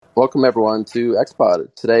Welcome, everyone, to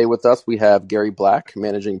XPod. Today with us, we have Gary Black,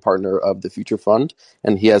 managing partner of the Future Fund,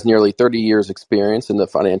 and he has nearly 30 years experience in the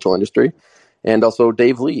financial industry. And also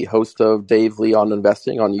Dave Lee, host of Dave Lee on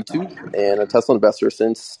Investing on YouTube and a Tesla investor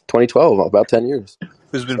since 2012, about 10 years.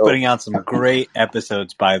 Who's been putting out some great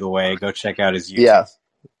episodes, by the way. Go check out his YouTube. Yeah,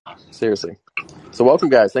 seriously. So welcome,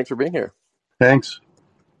 guys. Thanks for being here. Thanks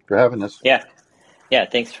for having us. Yeah.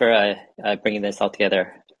 Thanks for bringing this all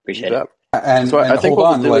together. Appreciate it. And, so and I think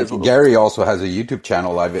hold what on, Gary also has a YouTube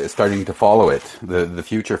channel. I'm starting to follow it. The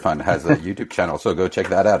Future Fund has a YouTube channel, so go check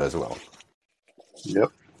that out as well. Yep.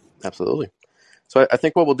 Absolutely. So I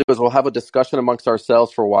think what we'll do is we'll have a discussion amongst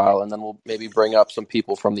ourselves for a while, and then we'll maybe bring up some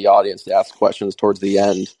people from the audience to ask questions towards the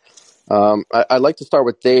end. I'd like to start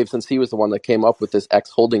with Dave, since he was the one that came up with this X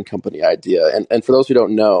holding company idea. And for those who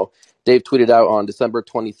don't know, Dave tweeted out on December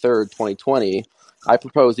 23rd, 2020, I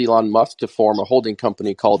propose Elon Musk to form a holding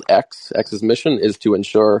company called X. X's mission is to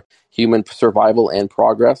ensure human survival and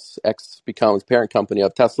progress. X becomes parent company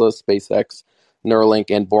of Tesla, SpaceX,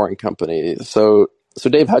 Neuralink, and Boring Company. So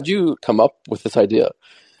Dave, how'd you come up with this idea?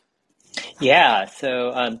 Yeah,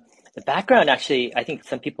 so the background, actually, I think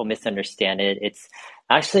some people misunderstand it. It's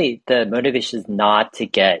actually, the motivation is not to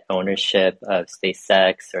get ownership of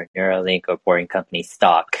SpaceX or Neuralink or Boring Company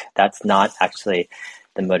stock. That's not actually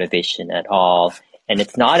the motivation at all. And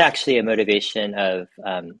it's not actually a motivation of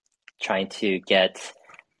trying to get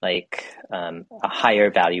a higher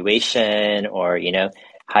valuation or,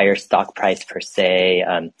 higher stock price per se.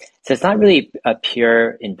 So it's not really a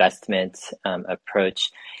pure investment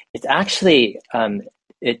approach. It's actually,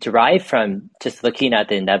 it derived from just looking at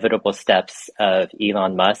the inevitable steps of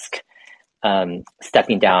Elon Musk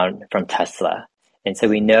stepping down from Tesla. And so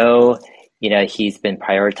we know, he's been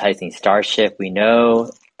prioritizing Starship. We know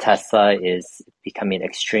Tesla is becoming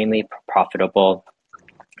extremely profitable.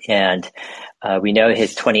 And we know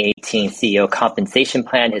his 2018 CEO compensation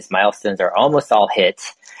plan, his milestones are almost all hit.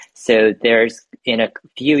 So in a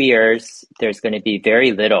few years, there's going to be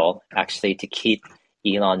very little actually to keep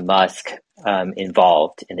Elon Musk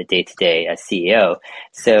involved in the day-to-day as CEO.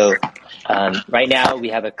 So right now we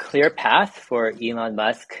have a clear path for Elon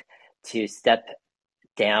Musk to step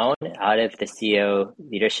down out of the CEO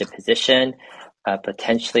leadership position,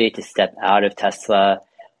 potentially to step out of Tesla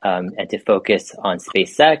and to focus on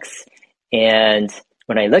SpaceX. And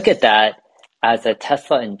when I look at that as a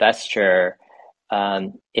Tesla investor,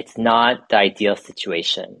 it's not the ideal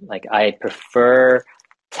situation. I prefer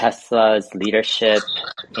Tesla's leadership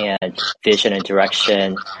and vision and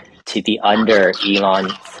direction to be under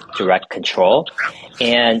Elon's direct control.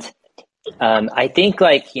 And I think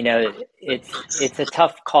it's a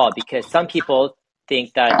tough call because some people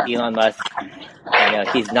think that Elon Musk,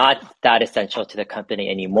 he's not that essential to the company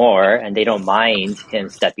anymore, and they don't mind him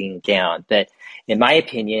stepping down. But in my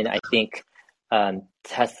opinion, I think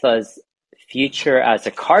Tesla's future as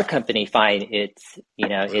a car company, fine,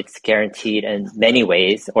 it's guaranteed in many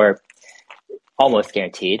ways, or almost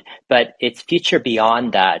guaranteed, but its future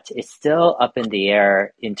beyond that is still up in the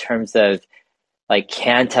air in terms of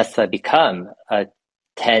can Tesla become a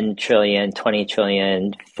 10 trillion, 20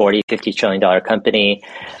 trillion, 40, $50 trillion company?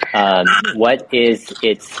 What is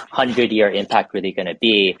its 100-year impact really going to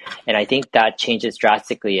be? And I think that changes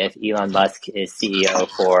drastically if Elon Musk is CEO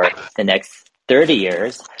for the next 30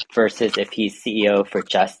 years versus if he's CEO for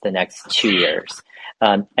just the next 2 years.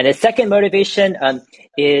 And the second motivation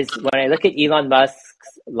is when I look at Elon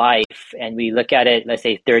Musk's life and we look at it, let's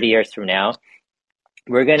say 30 years from now,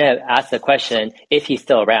 we're going to ask the question, if he's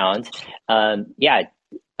still around,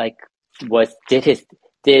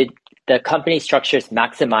 did the company structures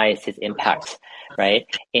maximize his impact, right?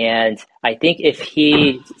 And I think if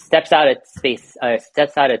he steps out of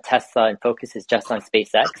Tesla and focuses just on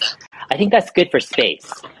SpaceX, I think that's good for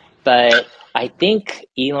space. But I think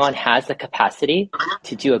Elon has the capacity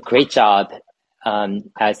to do a great job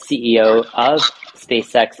as CEO of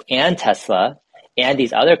SpaceX and Tesla and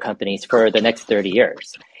these other companies for the next 30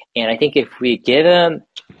 years. And I think if we give him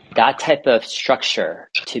that type of structure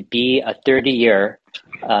to be a 30-year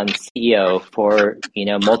CEO for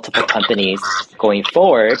multiple companies going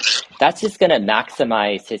forward, that's just going to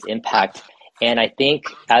maximize his impact. And I think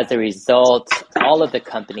as a result, all of the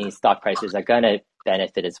companies' stock prices are going to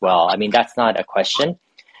benefit as well. I mean, that's not a question,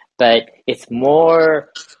 but it's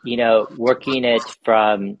more, working it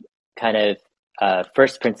from kind of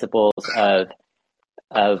first principles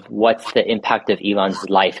of what's the impact of Elon's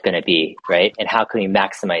life going to be, right? And how can we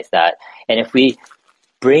maximize that? And if we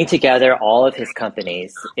bring together all of his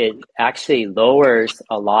companies, it actually lowers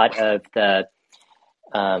a lot of the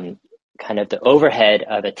kind of the overhead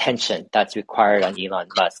of attention that's required on Elon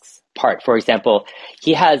Musk's part. For example,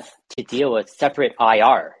 he has to deal with separate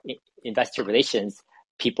IR, investor relations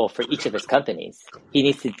people for each of his companies. He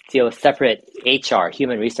needs to deal with separate HR,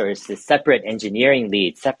 human resources, separate engineering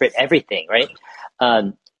leads, separate everything, right?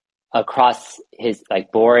 Across his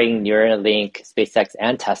like boring Neuralink, SpaceX,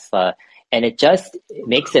 and Tesla. And it just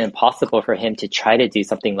makes it impossible for him to try to do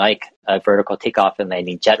something like a vertical takeoff and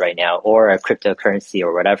landing jet right now, or a cryptocurrency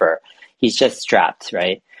or whatever. He's just strapped,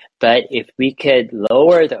 right? But if we could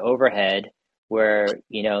lower the overhead where,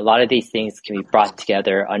 you know, a lot of these things can be brought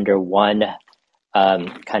together under one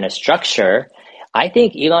kind of structure, I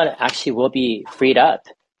think Elon actually will be freed up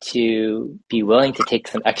to be willing to take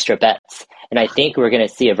some extra bets. And I think we're going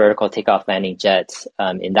to see a vertical takeoff landing jet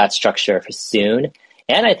in that structure for soon.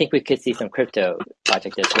 And I think we could see some crypto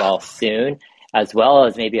project as well soon, as well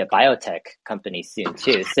as maybe a biotech company soon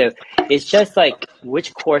too. So it's just like,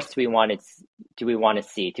 which course do we want to see?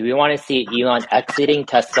 Do we want to see Elon exiting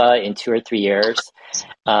Tesla in 2 or 3 years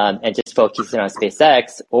and just focusing on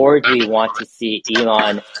SpaceX? Or do we want to see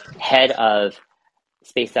Elon head of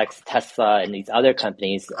SpaceX, Tesla, and these other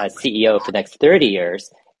companies as CEO for the next 30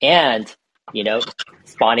 years and, you know,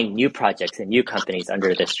 spawning new projects and new companies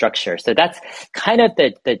under this structure? So that's kind of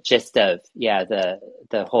the gist of,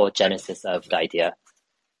 the whole genesis of the idea.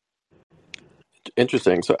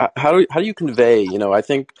 Interesting. So how do you convey, you know, I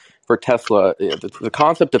think for Tesla, the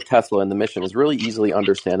concept of Tesla and the mission is really easily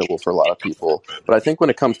understandable for a lot of people. But I think when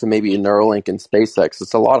it comes to maybe Neuralink and SpaceX,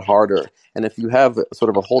 it's a lot harder. And if you have sort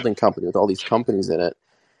of a holding company with all these companies in it,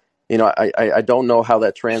 you know, I don't know how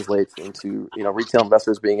that translates into, you know, retail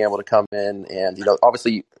investors being able to come in and, you know,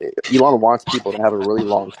 obviously Elon wants people to have a really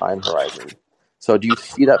long time horizon. So do you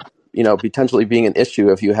see that, you know, potentially being an issue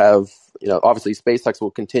if you have, you know, obviously SpaceX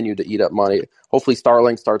will continue to eat up money. Hopefully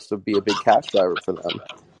Starlink starts to be a big cash driver for them.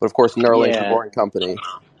 But of course, Neuralink's a boring company.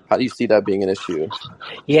 How do you see that being an issue?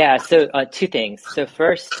 Yeah, so 2 things. So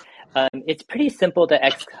first, it's pretty simple. The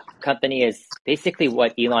X company is basically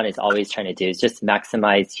what Elon is always trying to do, is just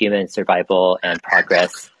maximize human survival and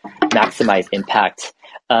progress, maximize impact.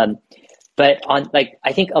 But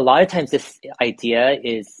I think a lot of times this idea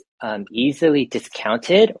is easily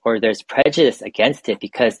discounted, or there's prejudice against it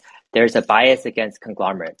because there's a bias against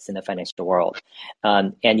conglomerates in the financial world.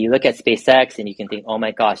 And you look at SpaceX and you can think, oh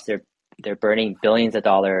my gosh, they're burning billions of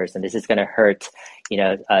dollars and this is going to hurt, you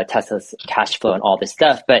know, Tesla's cash flow and all this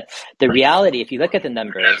stuff. But the reality, if you look at the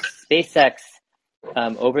numbers, SpaceX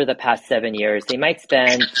over the past 7 years, they might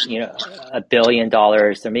spend, you know, $1 billion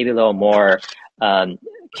or maybe a little more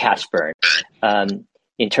cash burn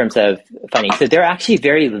in terms of funding. So they're actually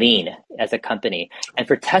very lean as a company. And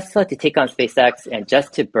for Tesla to take on SpaceX and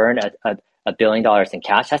just to burn $1 billion in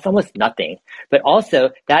cash, that's almost nothing. But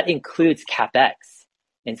also that includes CapEx.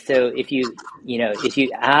 And so if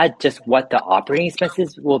you add just what the operating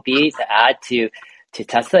expenses will be to add to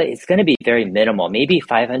Tesla, it's going to be very minimal, maybe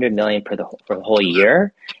 500 million for the whole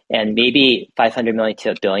year, and maybe 500 million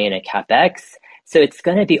to $1 billion in CapEx. So it's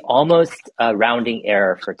going to be almost a rounding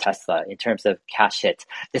error for Tesla in terms of cash hit.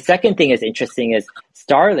 The second thing is interesting is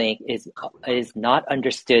Starlink is not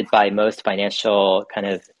understood by most financial kind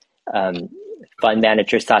of fund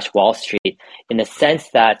managers / Wall Street, in the sense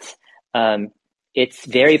that it's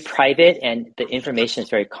very private and the information is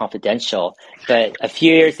very confidential. But a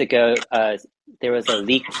few years ago, there was a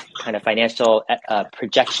leaked kind of financial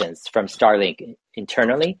projections from Starlink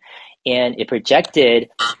internally, and it projected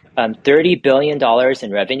 $30 billion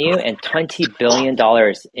in revenue and $20 billion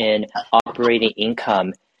in operating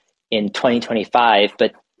income in 2025,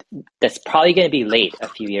 but that's probably going to be late a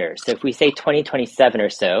few years. So if we say 2027 or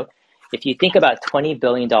so, if you think about $20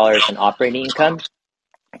 billion in operating income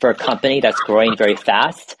for a company that's growing very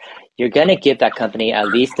fast, you're going to give that company at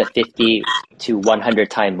least a 50 to 100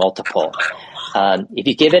 time multiple. If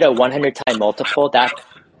you give it a 100 time multiple, that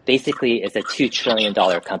basically is a $2 trillion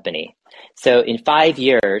company. So in 5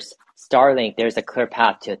 years, Starlink, there's a clear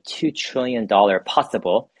path to a $2 trillion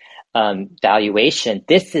possible valuation.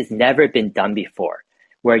 This has never been done before,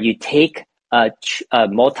 where you take a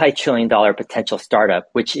multi-trillion-dollar potential startup,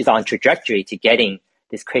 which is on trajectory to getting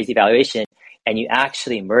this crazy valuation, and you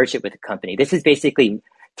actually merge it with a company. This is basically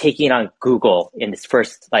taking on Google in this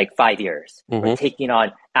first 5 years, or taking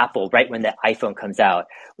on Apple right when the iPhone comes out,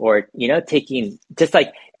 or, taking just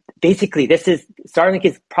basically Starlink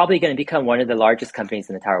is probably going to become one of the largest companies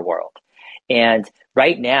in the entire world. And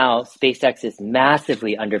right now, SpaceX is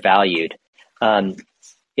massively undervalued.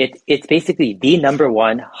 It's basically the number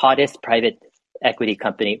one hottest private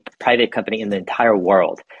company in the entire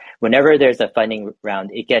world. Whenever there's a funding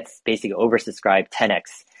round, it gets basically oversubscribed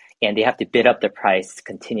 10x, and they have to bid up the price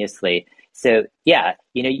continuously. So yeah,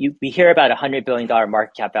 we hear about $100 billion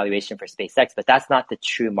market cap valuation for SpaceX, but that's not the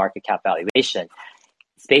true market cap valuation.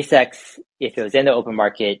 SpaceX, if it was in the open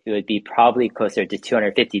market, it would be probably closer to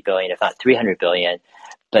 250 billion, if not 300 billion.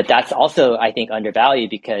 But that's also, I think, undervalued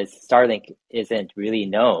because Starlink isn't really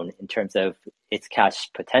known in terms of its cash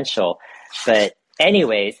potential. But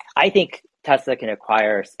anyways, I think Tesla can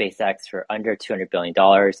acquire SpaceX for under $200 billion.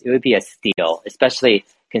 It would be a steal, especially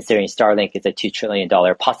considering Starlink is a $2 trillion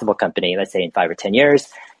possible company, let's say in 5 or 10 years.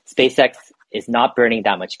 SpaceX is not burning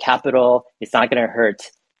that much capital. It's not going to hurt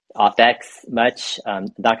OpEx much,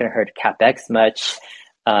 not going to hurt CapEx much.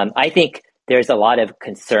 I think there's a lot of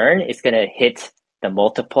concern. It's going to hit the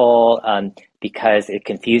multiple because it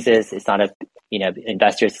confuses. It's not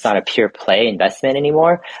investors. It's not a pure play investment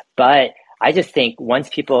anymore. But I just think once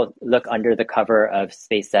people look under the cover of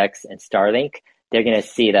SpaceX and Starlink, they're going to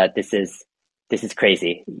see that this is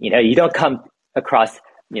crazy. You don't come across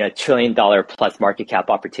 $1 trillion plus market cap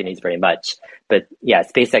opportunities very much. But yeah,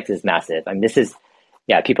 SpaceX is massive. I mean,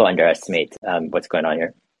 people underestimate what's going on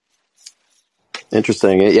here.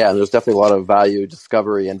 Interesting. Yeah, there's definitely a lot of value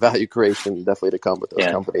discovery and value creation definitely to come with those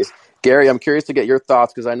companies. Gary, I'm curious to get your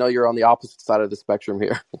thoughts because I know you're on the opposite side of the spectrum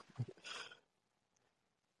here.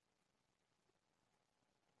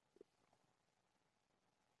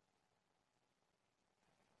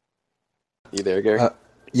 You there, Gary?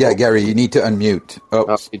 Yeah, Gary, you need to unmute.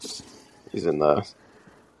 Oh, he's in the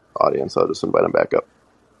audience. I'll just invite him back up.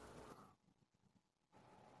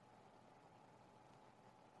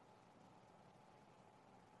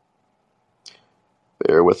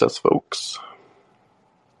 Bear with us, folks.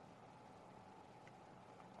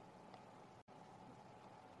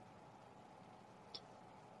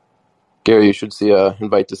 Gary, you should see a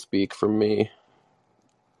invite to speak from me.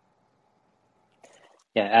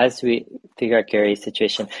 Yeah, as we figure out Gary's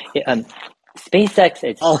situation, SpaceX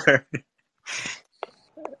is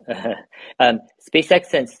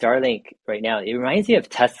SpaceX and Starlink right now. It reminds me of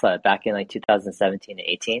Tesla back in 2017 and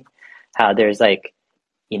 18. How there's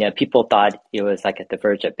people thought it was at the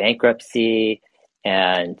verge of bankruptcy,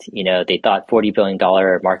 and they thought $40 billion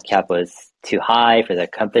market cap was too high for the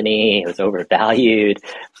company. It was overvalued,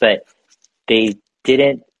 but they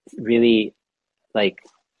didn't really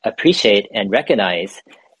appreciate and recognize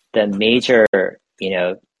the major,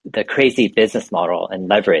 the crazy business model and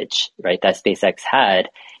leverage, right, that SpaceX had,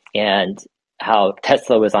 and how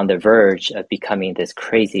Tesla was on the verge of becoming this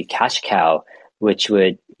crazy cash cow, which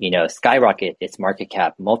would, skyrocket its market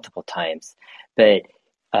cap multiple times. But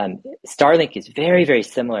Starlink is very, very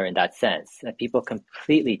similar in that sense. That people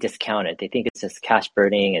completely discount it. They think it's just cash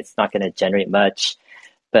burning. It's not going to generate much.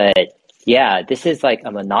 But yeah, this is like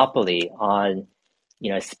a monopoly on,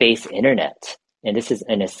 space internet. And this is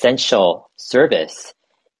an essential service.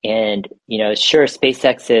 And, sure,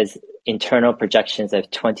 SpaceX's internal projections of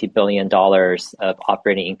 $20 billion of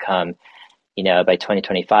operating income, by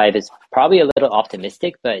 2025 is probably a little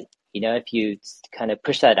optimistic, but, if you kind of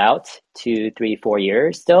push that out 2, 3, 4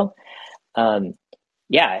 years still,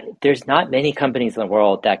 there's not many companies in the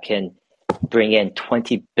world that can bring in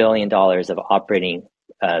 $20 billion of operating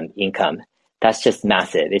income. That's just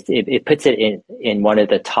massive. It puts it in one of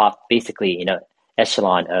the top, basically,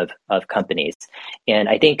 echelon of companies. And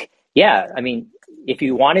I think, if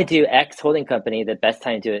you want to do X holding company, the best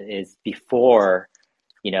time to do it is before,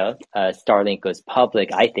 Starlink goes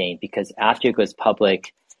public, I think, because after it goes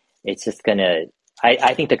public, it's just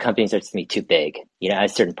I think the companies are just going to be too big, at a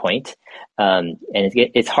certain point. And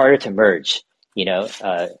it's harder to merge,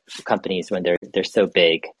 companies when they're so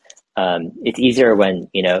big. It's easier when,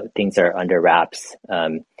 things are under wraps,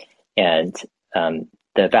 and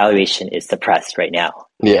the valuation is suppressed right now.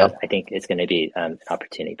 Yeah. I think it's going to be an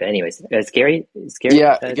opportunity. But anyways, is Gary?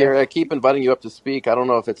 Yeah, Gary, I keep inviting you up to speak. I don't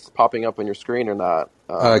know if it's popping up on your screen or not.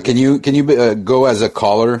 Can you go as a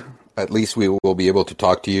caller? At least we will be able to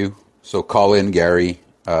talk to you. So call in, Gary,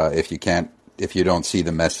 if you don't see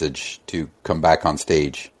the message, to come back on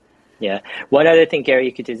stage. Yeah. One other thing, Gary,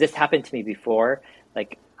 you could do, this happened to me before.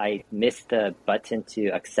 I missed the button to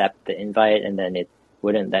accept the invite, and then it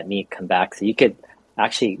wouldn't let me come back. So you could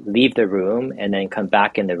actually leave the room and then come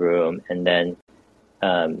back in the room, and then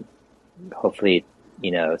hopefully,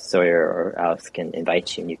 Sawyer or Alex can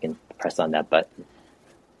invite you, and you can press on that button.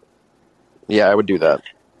 Yeah, I would do that.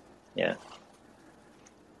 Yeah.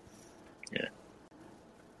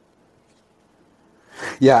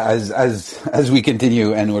 Yeah, as we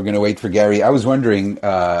continue, and we're going to wait for Gary, I was wondering,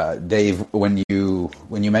 Dave, when you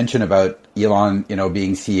mention about Elon,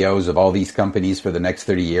 being CEOs of all these companies for the next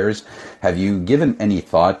 30 years, have you given any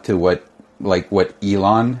thought to what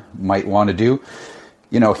Elon might want to do?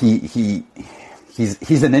 He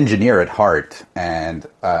he's an engineer at heart, and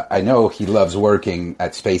I know he loves working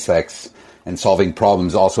at SpaceX and solving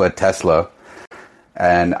problems also at Tesla.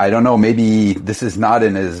 And I don't know, maybe this is not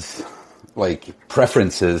in his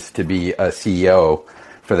preferences to be a CEO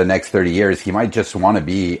for the next 30 years. He might just want to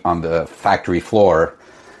be on the factory floor,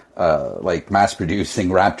 mass producing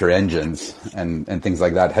Raptor engines and things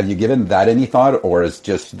like that. Have you given that any thought, or is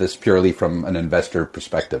just this purely from an investor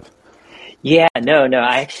perspective? Yeah, no.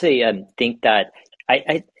 I actually think that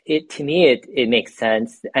to me it makes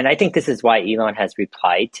sense, and I think this is why Elon has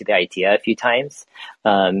replied to the idea a few times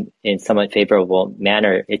in somewhat favorable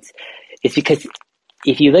manner. It's because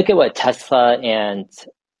if you look at what Tesla and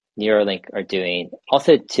Neuralink are doing,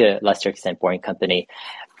 also to a lesser extent Boring Company,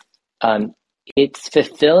 it's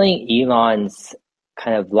fulfilling Elon's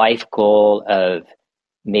kind of life goal of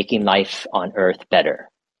making life on Earth better,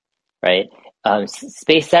 right?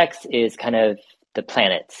 SpaceX is kind of the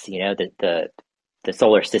planets, the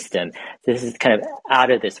solar system. This is kind of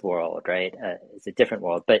out of this world, right? It's a different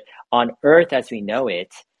world. But on Earth, as we know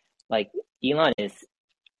it, like Elon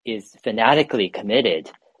is fanatically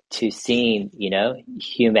committed to seeing,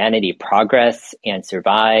 humanity progress and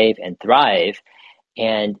survive and thrive.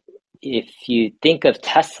 And if you think of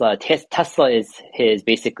Tesla, Tesla is his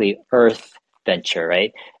basically Earth venture,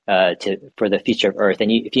 right? For the future of Earth.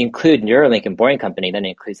 And if you include Neuralink and Boring Company, then it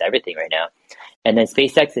includes everything right now. And then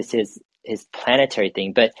SpaceX is his planetary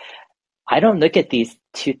thing. But I don't look at these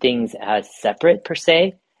two things as separate per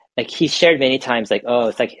se. Like he shared many times,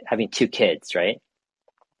 it's like having two kids, right?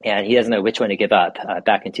 And he doesn't know which one to give up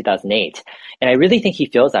back in 2008. And I really think he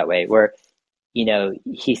feels that way, where,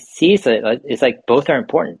 he sees it's like both are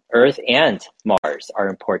important. Earth and Mars are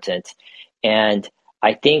important. And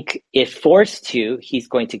I think if forced to, he's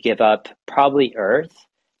going to give up probably Earth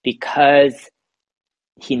because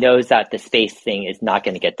he knows that the space thing is not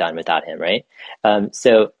going to get done without him, right?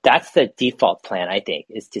 So that's the default plan, I think,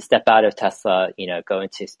 is to step out of Tesla, go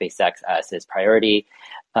into SpaceX as his priority.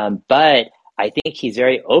 But I think he's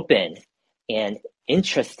very open and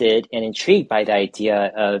interested and intrigued by the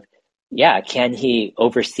idea of, can he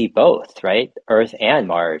oversee both, right? Earth and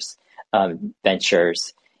Mars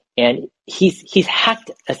ventures. And he's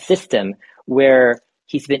hacked a system where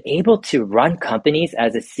he's been able to run companies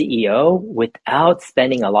as a CEO without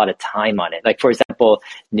spending a lot of time on it. Like, for example,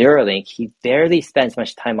 Neuralink, he barely spends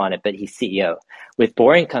much time on it, but he's CEO. With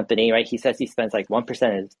Boring Company, right, he says he spends like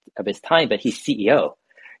 1% of his time, but he's CEO.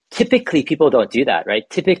 Typically, people don't do that, right?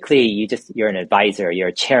 Typically, you're an advisor, you're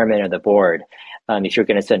a chairman of the board, if you're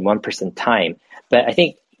going to spend 1% time. But I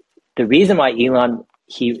think the reason why Elon,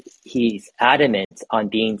 he's adamant on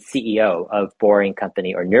being CEO of Boring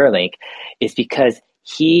Company or Neuralink is because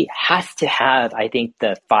he has to have, I think,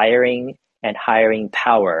 the firing and hiring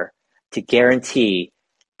power to guarantee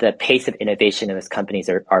the pace of innovation in his companies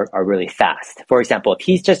are really fast. For example, if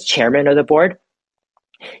he's just chairman of the board,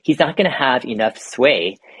 he's not going to have enough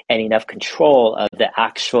sway and enough control of the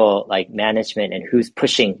actual management and who's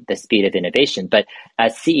pushing the speed of innovation. But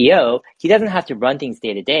as CEO, he doesn't have to run things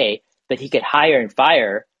day to day, but he could hire and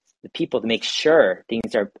fire the people to make sure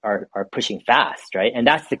things are pushing fast, right? And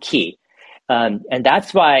that's the key. And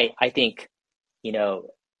that's why I think,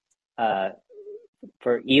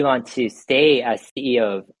 for Elon to stay as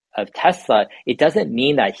CEO of Tesla, it doesn't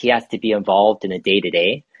mean that he has to be involved in the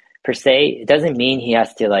day-to-day per se. It doesn't mean he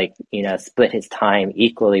has to split his time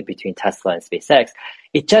equally between Tesla and SpaceX.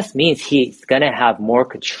 It just means he's going to have more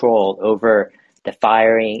control over the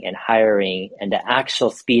firing and hiring and the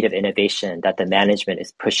actual speed of innovation that the management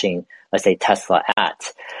is pushing, let's say, Tesla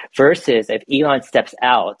at. Versus if Elon steps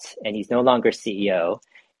out and he's no longer CEO,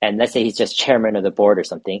 and let's say he's just chairman of the board or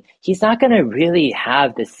something, he's not going to really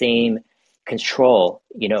have the same control,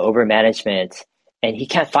 over management. And he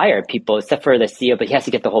can't fire people except for the CEO, but he has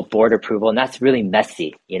to get the whole board approval, and that's really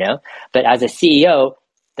messy, But as a CEO,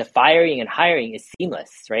 the firing and hiring is seamless,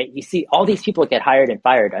 right? You see all these people get hired and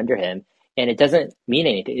fired under him, and it doesn't mean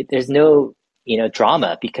anything. There's no,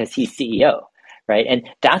 drama because he's CEO, right? And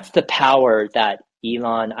that's the power that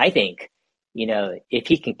Elon, I think, if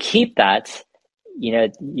he can keep that, you're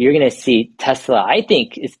going to see Tesla. I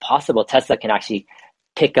think it's possible Tesla can actually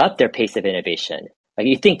pick up their pace of innovation. Like,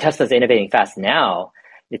 you think Tesla's innovating fast now.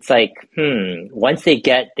 It's like, once they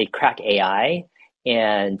crack AI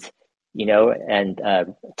and,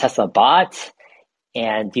 Tesla bots.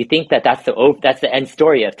 And do you think that's the end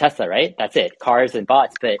story of Tesla, right? That's it, cars and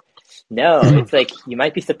bots. But no, it's like, you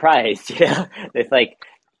might be surprised, It's like,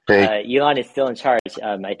 Elon is still in charge.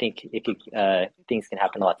 I think things can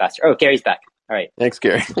happen a lot faster. Oh, Gary's back. All right. Thanks,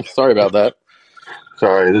 Gary. Sorry about that.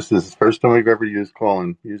 Sorry, this is the first time we've ever used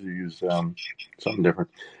calling. Usually use something different.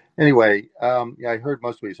 Anyway, yeah, I heard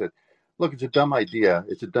most of what you said. Look, it's a dumb idea.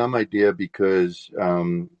 It's a dumb idea because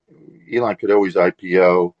Elon could always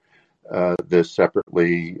IPO this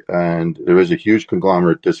separately, and there is a huge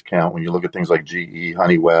conglomerate discount when you look at things like GE,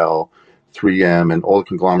 Honeywell, 3M, and all the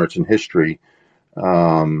conglomerates in history.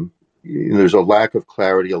 There's a lack of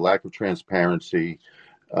clarity, a lack of transparency.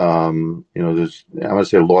 There's, I'm going to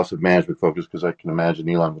say, a loss of management focus because I can imagine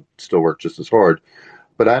Elon would still work just as hard.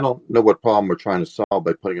 But I don't know what problem we're trying to solve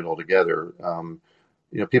by putting it all together.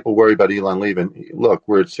 People worry about Elon leaving. Look,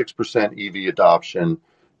 we're at 6% EV adoption.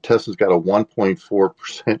 Tesla's got a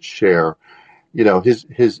 1.4% share.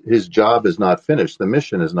 His job is not finished. The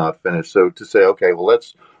mission is not finished. So to say, okay, well,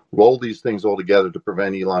 let's roll these things all together to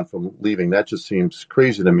prevent Elon from leaving, that just seems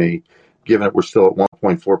crazy to me, given that we're still at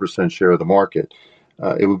 1.4% share of the market.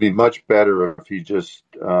 It would be much better if he just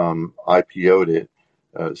IPO'd it.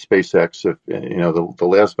 SpaceX, if the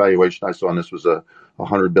last valuation I saw on this was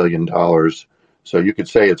 $100 billion. So you could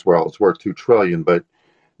say it's worth $2 trillion, but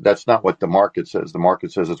that's not what the market says. The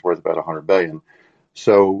market says it's worth about $100 billion.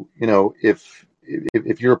 So, if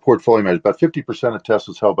you're a portfolio manager, about 50% of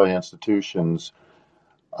Tesla's held by institutions.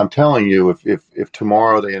 I'm telling you, if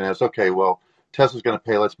tomorrow they announce, okay, well, Tesla's going to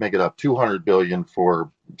pay, let's make it up, $200 billion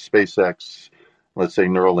for SpaceX, let's say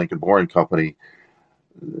Neuralink and Boring Company,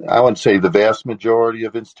 I wouldn't say the vast majority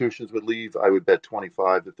of institutions would leave. I would bet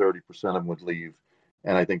 25 to 30% of them would leave,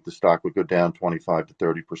 and I think the stock would go down 25 to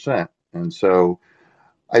 30%. And so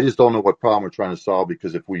I just don't know what problem we're trying to solve,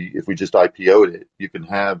 because if we just IPO'd it, you can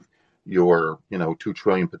have your $2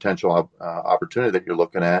 trillion potential opportunity that you're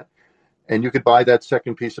looking at, and you could buy that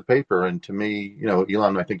second piece of paper. And to me,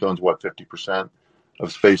 Elon, I think, owns 50% of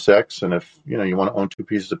SpaceX, and if you want to own two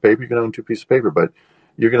pieces of paper, you can own two pieces of paper, but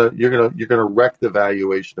you're gonna wreck the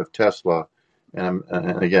valuation of Tesla, and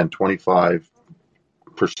again, 25%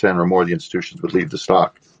 or more of the institutions would leave the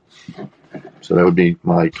stock. So that would be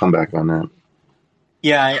my comeback on that.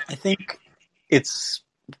 Yeah, I think it's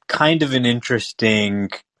kind of an interesting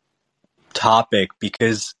topic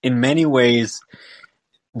because in many ways,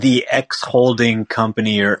 the X holding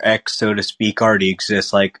company, or X, so to speak, already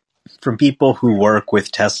exists. Like, from people who work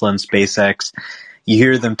with Tesla and SpaceX, you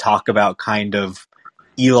hear them talk about kind of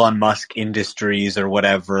Elon Musk Industries or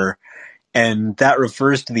whatever, and that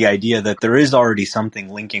refers to the idea that there is already something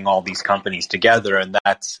linking all these companies together, and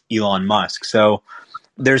that's Elon Musk. So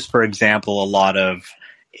there's, for example, a lot of,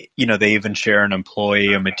 they even share an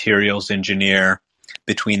employee, a materials engineer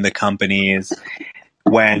between the companies.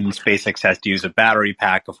 When SpaceX has to use a battery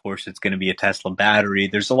pack, of course, it's going to be a Tesla battery.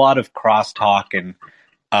 There's a lot of crosstalk and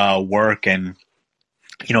work, and,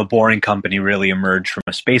 Boring Company really emerged from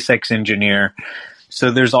a SpaceX engineer.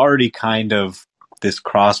 So there's already kind of this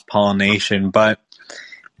cross-pollination, but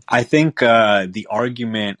I think the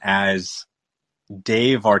argument, as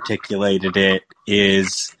Dave articulated it,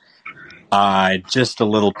 is just a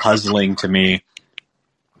little puzzling to me.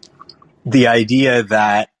 The idea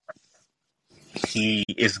that he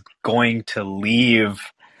is going to leave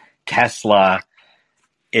Tesla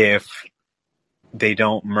if they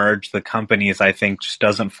don't merge the companies, I think, just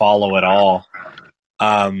doesn't follow at all.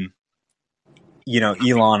 Elon,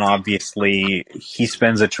 obviously, he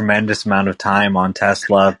spends a tremendous amount of time on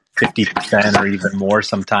Tesla, 50% or even more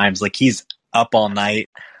sometimes. Like, he's up all night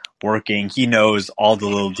working. He knows all the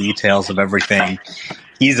little details of everything.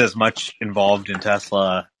 He's as much involved in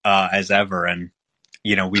Tesla as ever. And,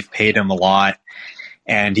 we've paid him a lot.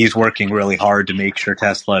 And he's working really hard to make sure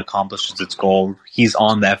Tesla accomplishes its goal. He's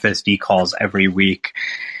on the FSD calls every week.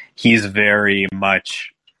 He's very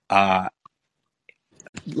much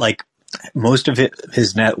most of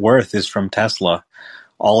his net worth is from Tesla,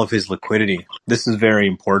 all of his liquidity. This is very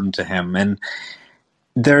important to him. And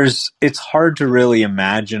it's hard to really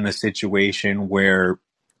imagine a situation where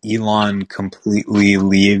Elon completely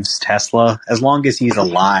leaves Tesla. As long as he's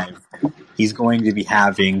alive, he's going to be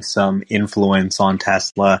having some influence on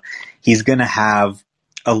Tesla. He's going to have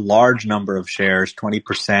a large number of shares,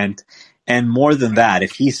 20%. And more than that,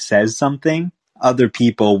 if he says something, other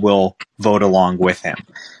people will vote along with him.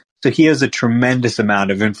 So he has a tremendous amount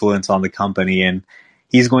of influence on the company, and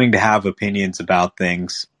he's going to have opinions about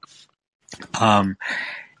things. And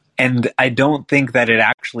I don't think that it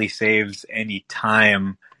actually saves any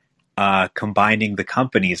time combining the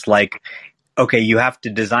companies. Like, okay, you have to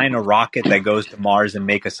design a rocket that goes to Mars and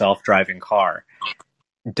make a self-driving car.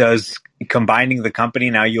 Does combining the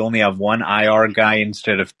company, now you only have one IR guy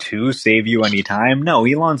instead of two, save you any time? No,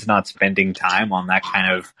 Elon's not spending time on that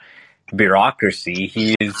kind of bureaucracy.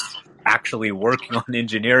 He is actually working on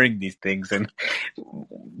engineering these things, and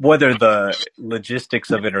whether the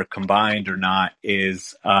logistics of it are combined or not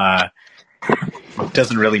is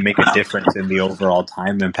doesn't really make a difference in the overall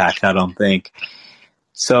time impact, I don't think.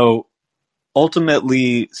 So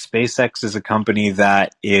ultimately, SpaceX is a company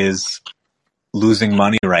that is losing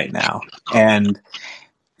money right now. And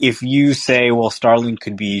if you say, well, Starlink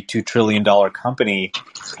could be a $2 trillion company,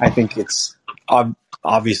 I think it's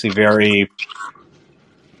obviously very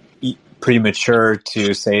premature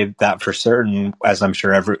to say that for certain, as I'm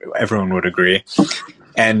sure everyone would agree.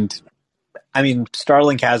 And I mean,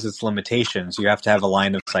 Starlink has its limitations. You have to have a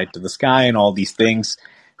line of sight to the sky and all these things.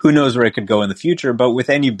 Who knows where it could go in the future? But with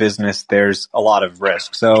any business, there's a lot of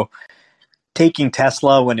risk. So taking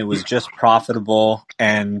Tesla when it was just profitable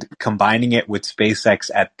and combining it with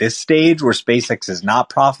SpaceX at this stage where SpaceX is not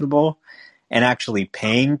profitable and actually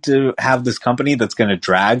paying to have this company that's going to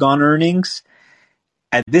drag on earnings,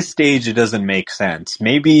 at this stage, it doesn't make sense.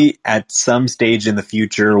 Maybe at some stage in the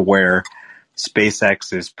future where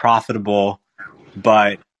SpaceX is profitable,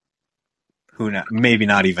 but who knows? Maybe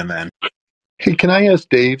not even then. Hey, can I ask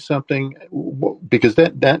Dave something? Because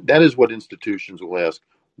that is what institutions will ask.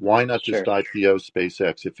 Why not just Sure. IPO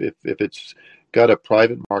SpaceX if it's got a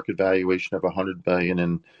private market valuation of 100 billion,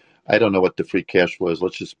 and I don't know what the free cash flow is.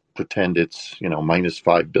 Let's just pretend it's minus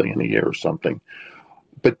 5 billion a year or something.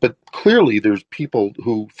 But clearly there's people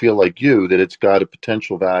who feel like you that it's got a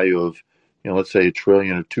potential value of let's say $1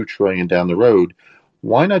 trillion or $2 trillion down the road.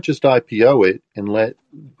 Why not just IPO it and let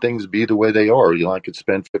things be the way they are? Elon could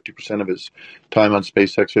spend 50% of his time on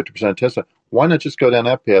SpaceX, 50% on Tesla. Why not just go down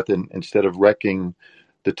that path instead of wrecking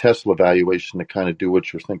the Tesla valuation to kind of do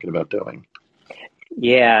what you're thinking about doing?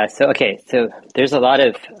 Yeah. So there's a lot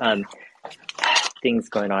of things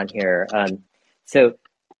going on here. So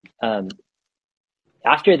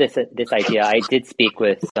after this idea, I did speak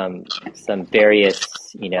with some various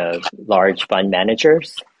large fund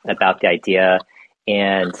managers about the idea,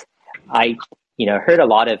 and I heard a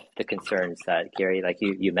lot of the concerns that Gary, like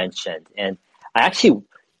you mentioned, and I actually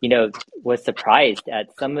was surprised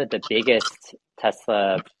at some of the biggest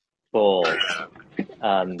Tesla bulls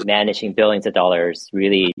managing billions of dollars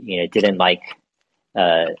really didn't like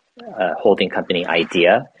a holding company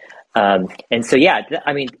idea. And so, yeah,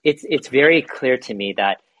 I mean, it's very clear to me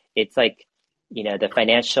that it's like, the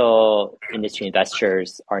financial industry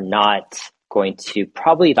investors are not going to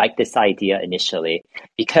probably like this idea initially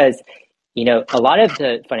because, a lot of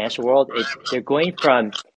the financial world, they're going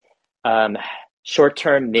from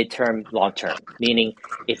short-term, mid-term, long-term, meaning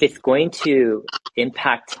if it's going to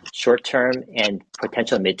impact short-term and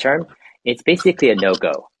potential mid-term, it's basically a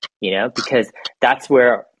no-go, because that's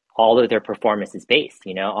where all of their performance is based,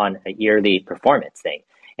 on a yearly performance thing.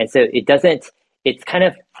 And so it's kind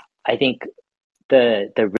of, I think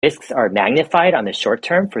the risks are magnified on the short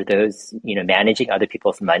term for those, managing other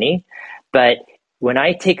people's money. But when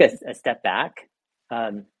I take a step back,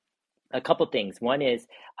 a couple things. One is,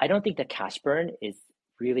 I don't think the cash burn is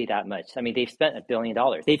really that much. I mean, they've spent $1 billion.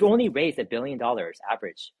 They've only raised $1 billion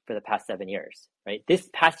average for the past 7 years, right? This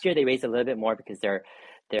past year, they raised a little bit more because they're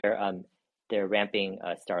ramping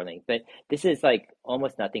Starlink. But this is like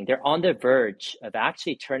almost nothing. They're on the verge of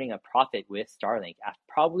actually turning a profit with Starlink.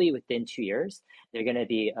 Probably within 2 years, they're going to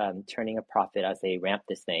be turning a profit as they ramp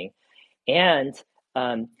this thing. And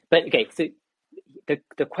but okay, so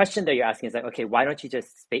the question that you're asking is like, okay, why don't you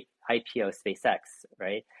just IPO SpaceX,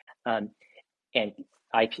 right?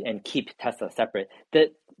 And keep Tesla separate.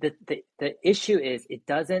 The issue is it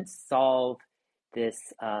doesn't solve this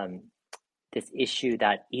this issue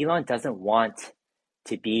that Elon doesn't want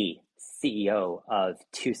to be CEO of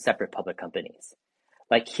two separate public companies.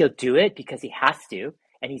 Like, he'll do it because he has to,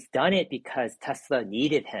 and he's done it because Tesla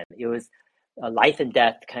needed him. It was a life and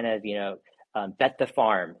death kind of, bet the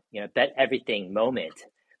farm, bet everything moment.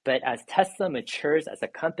 But as Tesla matures as a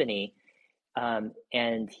company,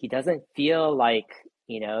 and he doesn't feel like,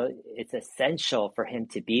 it's essential for him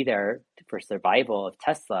to be there for survival of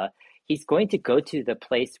Tesla, he's going to go to the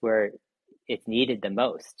place where it's needed the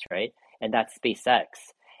most, right? And that's SpaceX.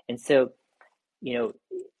 And so, and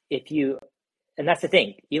that's the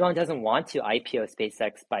thing, Elon doesn't want to IPO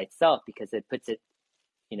SpaceX by itself because it puts it,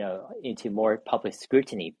 into more public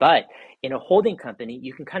scrutiny. But in a holding company,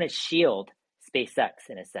 you can kind of shield SpaceX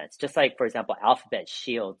in a sense, just like, for example, Alphabet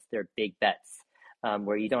shields their big bets,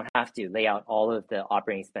 where you don't have to lay out all of the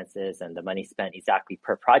operating expenses and the money spent exactly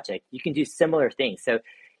per project. You can do similar things. So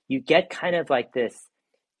you get kind of like this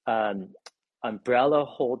umbrella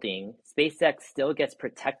holding. SpaceX still gets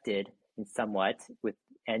protected in somewhat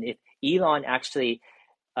and if Elon actually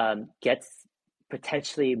gets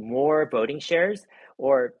potentially more voting shares,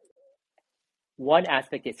 or one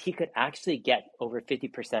aspect is he could actually get over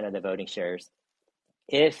 50% of the voting shares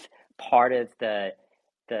if part of the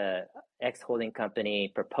the X holding company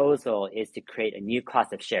proposal is to create a new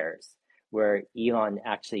class of shares where Elon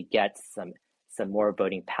actually gets some more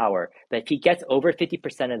voting power. But if he gets over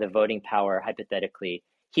 50% of the voting power, hypothetically,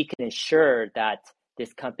 he can ensure that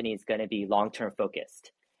this company is going to be long-term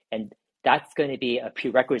focused. And that's going to be a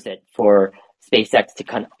prerequisite for SpaceX to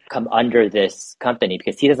come under this company,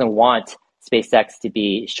 because he doesn't want SpaceX to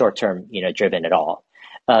be short-term, driven at all.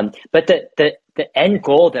 But the end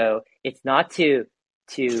goal, though, it's not to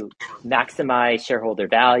maximize shareholder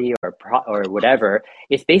value or whatever.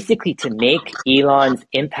 It's basically to make Elon's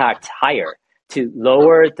impact higher, to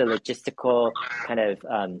lower the logistical kind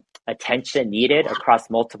of attention needed across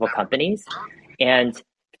multiple companies, and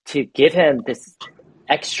to give him this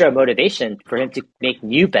extra motivation for him to make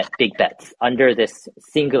big bets under this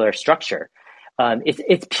singular structure.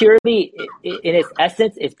 It's purely, in its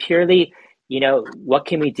essence, it's purely, what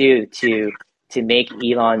can we do to make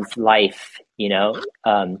Elon's life,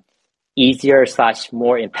 easier /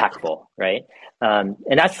 more impactful, right? And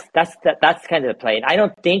that's kind of the play. And I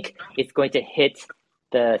don't think it's going to hit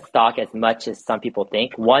the stock as much as some people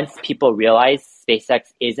think. Once people realize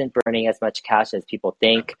SpaceX isn't burning as much cash as people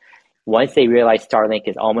think, once they realize Starlink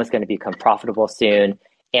is almost going to become profitable soon,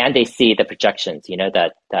 and they see the projections,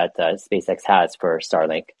 that SpaceX has for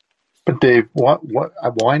Starlink. But Dave,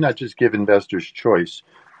 why not just give investors choice?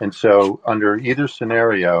 And so under either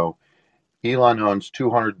scenario, Elon owns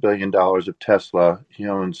 $200 billion of Tesla. He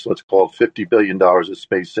owns, let's call it $50 billion of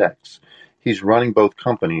SpaceX. He's running both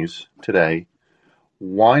companies today.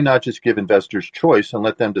 Why not just give investors choice and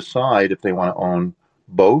let them decide if they want to own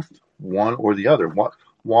both, one or the other?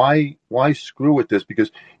 Why screw with this?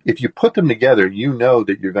 Because if you put them together,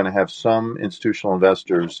 that you're going to have some institutional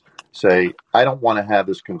investors say, I don't want to have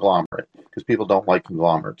this conglomerate, because people don't like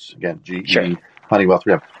conglomerates. Again, GE, sure. Honeywell,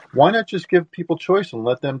 3M. Why not just give people choice and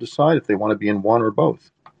let them decide if they want to be in one or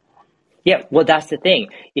both? Yeah, well, that's the thing.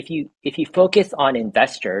 If you focus on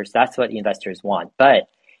investors, that's what investors want. But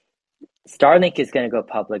Starlink is going to go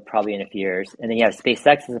public probably in a few years. And then you have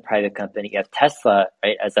SpaceX as a private company. You have Tesla,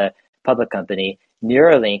 right, as a public company.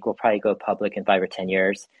 Neuralink will probably go public in 5 or 10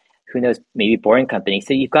 years. Who knows, maybe Boring Company.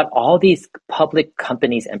 So you've got all these public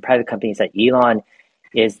companies and private companies that Elon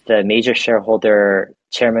is the major shareholder,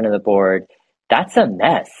 chairman of the board. That's a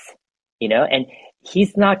mess, and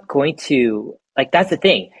he's not going to, that's the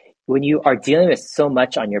thing. When you are dealing with so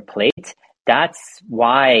much on your plate, that's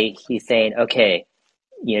why he's saying, okay,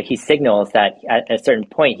 he signals that at a certain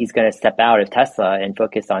point, he's going to step out of Tesla and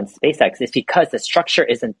focus on SpaceX. It's because the structure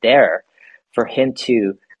isn't there for him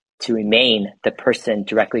to remain the person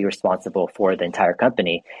directly responsible for the entire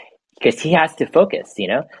company, because he has to focus,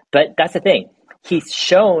 But that's the thing. He's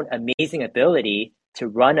shown amazing ability to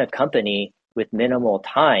run a company with minimal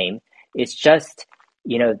time. It's just,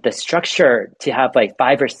 the structure to have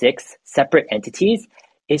 5 or 6 separate entities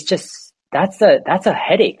is just, that's a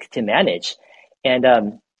headache to manage. And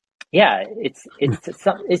it's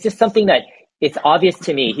just something that it's obvious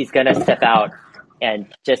to me he's going to step out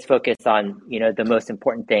and just focus on, the most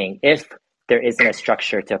important thing, if there isn't a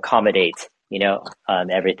structure to accommodate,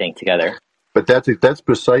 everything together. But that's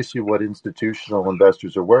precisely what institutional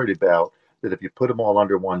investors are worried about, that if you put them all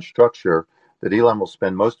under one structure, that Elon will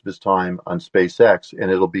spend most of his time on SpaceX,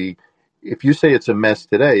 and it'll be, if you say it's a mess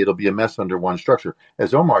today, it'll be a mess under one structure.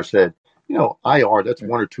 As Omar said, IR, that's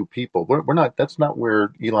 1 or 2 people. We're not, that's not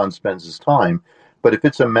where Elon spends his time. But if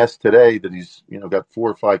it's a mess today that he's, got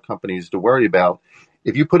 4 or 5 companies to worry about,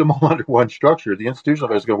 if you put them all under one structure, the institutional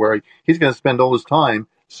investor is going to worry he's going to spend all his time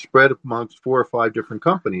spread amongst 4 or 5 different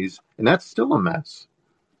companies, and that's still a mess.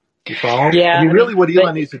 You follow? Yeah. Really what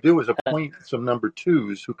Elon needs to do is appoint some number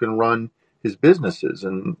 2s who can run his businesses.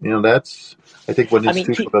 And, that's, I think, what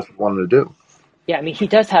institutional investors want him to do. Yeah, he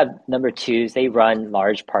does have number 2s. They run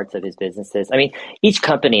large parts of his businesses. Each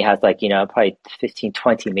company has probably 15,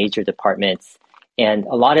 20 major departments. And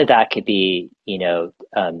a lot of that could be, in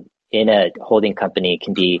a holding company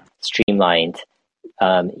can be streamlined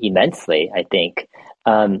immensely, I think.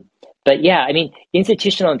 But yeah,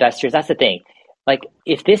 institutional investors, that's the thing.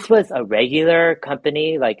 If this was a regular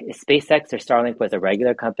company, if SpaceX or Starlink was a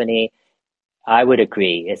regular company, I would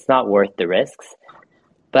agree. It's not worth the risks.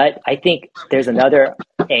 But I think there's another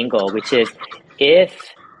angle, which is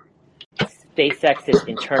if SpaceX's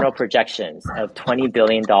internal projections of $20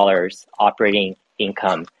 billion operating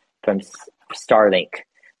income from Starlink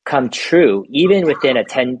come true, even within a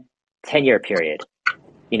 10-year period,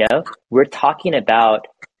 we're talking about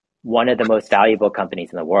one of the most valuable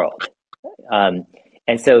companies in the world.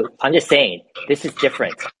 And so I'm just saying, this is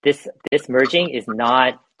different. This merging is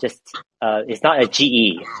not it's not a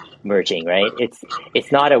GE merging, right?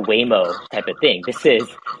 It's not a Waymo type of thing. This is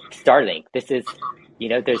Starlink. This is,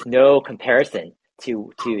 there's no comparison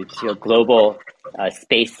to a global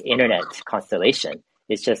space internet constellation.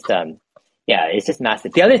 It's just, it's just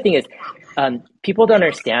massive. The other thing is, people don't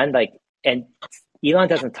understand, and Elon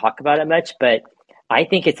doesn't talk about it much, but I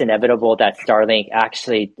think it's inevitable that Starlink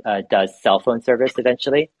actually does cell phone service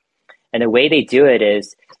eventually. And the way they do it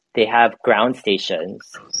is they have ground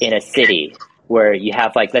stations in a city where you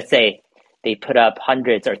have, let's say they put up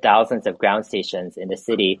hundreds or thousands of ground stations in the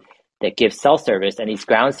city that give cell service, and these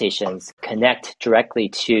ground stations connect directly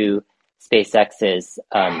to SpaceX's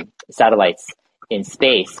satellites in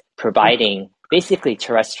space, providing basically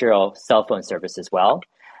terrestrial cell phone service as well.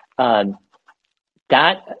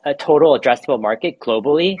 That total addressable market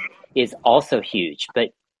globally is also huge, but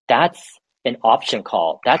that's an option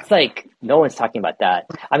call. That's no one's talking about that.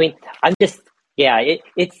 I mean, it's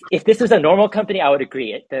if this was a normal company, I would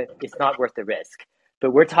agree. It's not worth the risk.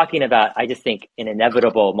 But we're talking about, I just think, an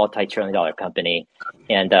inevitable multi-trillion-dollar company,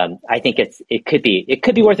 and I think it could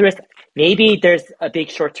be worth the risk. Maybe there's a big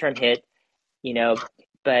short-term hit,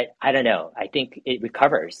 but I don't know. I think it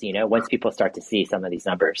recovers, once people start to see some of these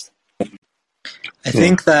numbers. I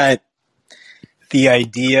think that the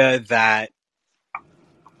idea that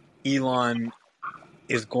Elon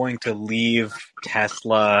is going to leave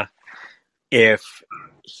Tesla if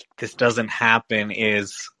this doesn't happen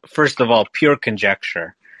is, first of all, pure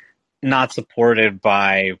conjecture, not supported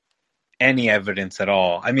by any evidence at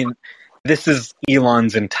all. I mean, this is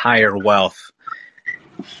Elon's entire wealth.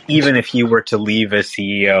 Even if he were to leave as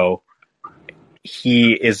CEO,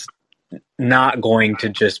 he is not going to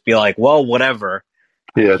just be like, well, whatever.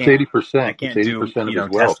 Yeah, it's 80%. I can't it's 80% do of his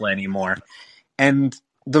wealth. Tesla anymore. And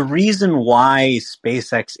the reason why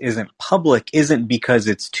SpaceX isn't public isn't because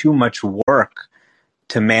it's too much work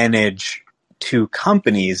to manage two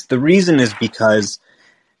companies. The reason is because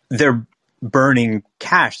they're burning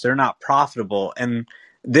cash. They're not profitable, and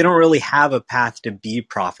they don't really have a path to be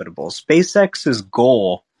profitable. SpaceX's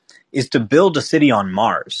goal is to build a city on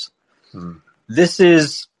Mars. This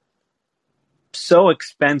is so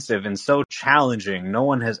expensive and so challenging. No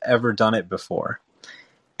one has ever done it before.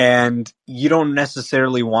 And you don't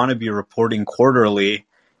necessarily want to be reporting quarterly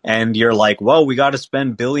and you're like, well, we got to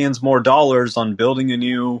spend billions more dollars on building a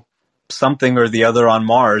new something or the other on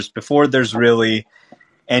Mars before there's really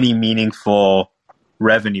any meaningful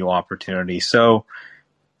revenue opportunity. So,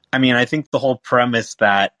 I mean, I think the whole premise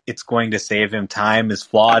that it's going to save him time is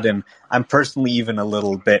flawed, and I'm personally even a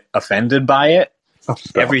little bit offended by it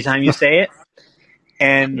every time you say it.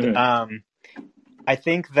 And I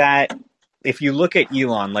think that if you look at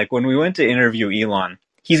Elon, when we went to interview Elon,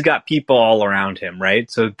 he's got people all around him, right?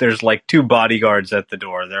 So there's 2 bodyguards at the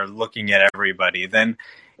door. They're looking at everybody. Then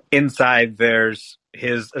inside there's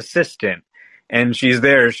his assistant, and she's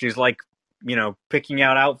there. She's picking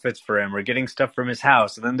out outfits for him or getting stuff from his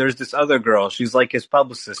house. And then there's this other girl. She's his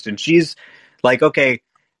publicist, and she's like, okay,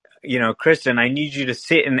 Kristen, I need you to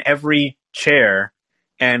sit in every chair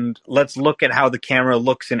and let's look at how the camera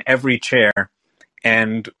looks in every chair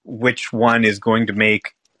and which one is going to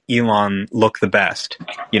make Elon look the best,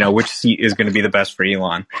 which seat is going to be the best for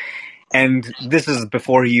Elon. And this is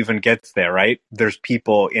before he even gets there, right? There's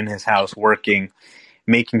people in his house working,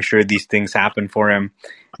 making sure these things happen for him.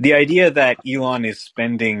 The idea that Elon is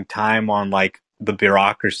spending time on the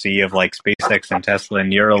bureaucracy of SpaceX and Tesla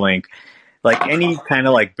and Neuralink, any kind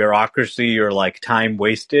of bureaucracy or time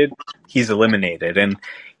wasted, he's eliminated. And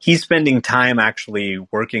he's spending time actually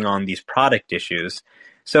working on these product issues.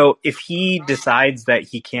 So if he decides that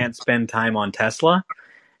he can't spend time on Tesla,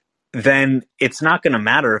 then it's not going to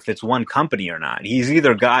matter if it's one company or not. He's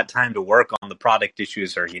either got time to work on the product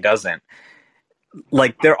issues or he doesn't.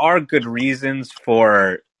 There are good reasons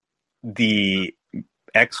for the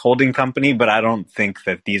X holding company, but I don't think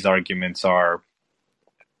that these arguments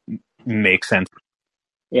make sense.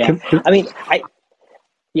 Yeah, I mean,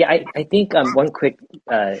 I think one quick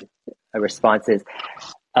response is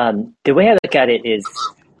the way I look at it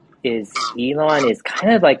is Elon is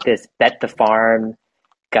kind of like this bet the farm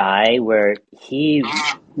guy where he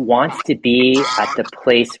wants to be at the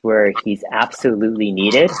place where he's absolutely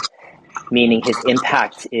needed, meaning his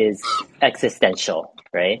impact is existential,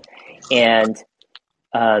 right? And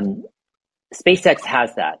SpaceX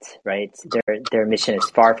has that, right? Their mission is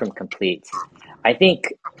far from complete. I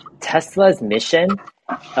think Tesla's mission,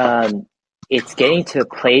 it's getting to a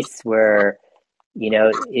place where,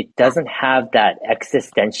 it doesn't have that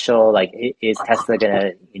existential, is Tesla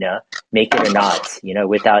gonna, make it or not,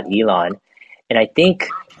 without Elon. And I think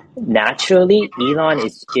naturally Elon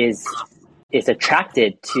is is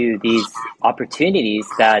attracted to these opportunities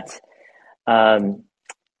that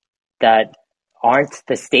that aren't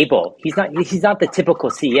the stable. He's not the typical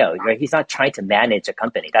CEO, right? He's not trying to manage a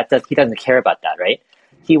company. He doesn't care about that, right?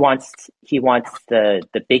 He wants the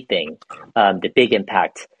big thing, the big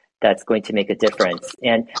impact that's going to make a difference.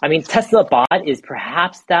 And I mean, Tesla bot is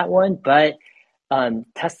perhaps that one, but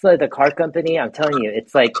Tesla, the car company, I'm telling you,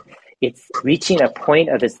 it's reaching a point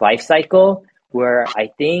of its life cycle where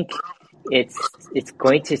I think it's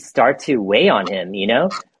going to start to weigh on him,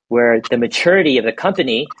 where the maturity of the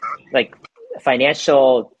company, like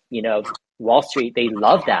financial, Wall Street, they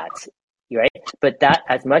love that, right? But that,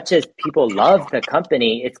 as much as people love the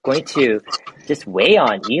company, it's going to just weigh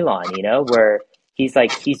on Elon, where he's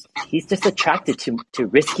just attracted to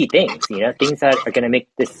risky things, things that are going to make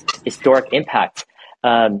this historic impact.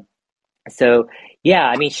 So yeah,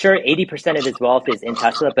 I mean, sure, 80% of his wealth is in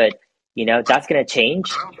Tesla, but that's going to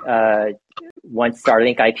change once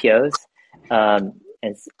Starlink IPOs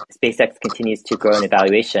and SpaceX continues to grow in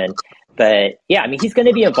evaluation. But yeah, I mean, he's going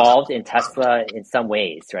to be involved in Tesla in some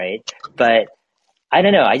ways, right? But I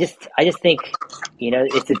don't know. I just think,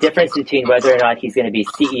 it's a difference between whether or not he's going to be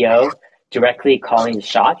CEO, directly calling the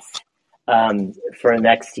shots for the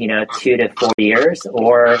next, 2 to 4 years,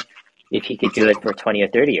 or if he could do it for 20 or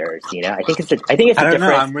 30 years. I think it's a I don't difference.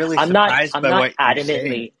 know. I'm really surprised by what you're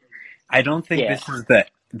saying. Adamantly. I don't think this is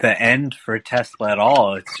the end for Tesla at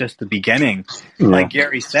all. It's just the beginning. Yeah. Like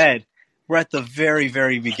Gary said, we're at the very,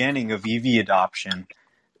 very beginning of EV adoption.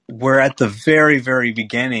 We're at the very, very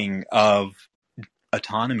beginning of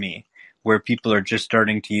autonomy, where people are just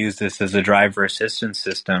starting to use this as a driver assistance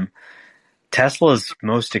system. Tesla's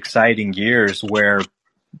most exciting years, where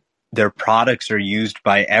their products are used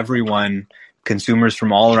by everyone, consumers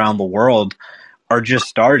from all around the world, are just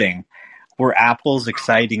starting. Were Apple's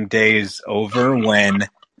exciting days over when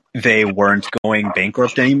they weren't going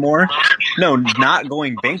bankrupt anymore? No, not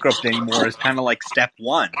going bankrupt anymore is kind of like step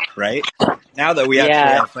one, right? Now that we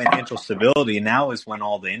actually have financial stability, now is when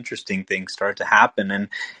all the interesting things start to happen. And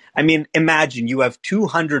I mean, imagine you have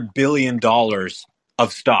 $200 billion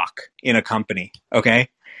of stock in a company, okay?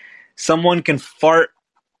 Someone can fart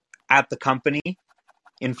at the company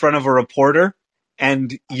in front of a reporter,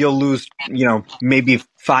 and you'll lose, maybe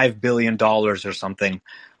 $5 billion or something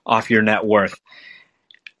off your net worth.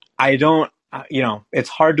 I don't, it's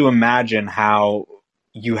hard to imagine how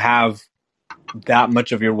you have that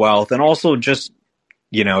much of your wealth and also just,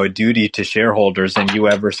 a duty to shareholders, and you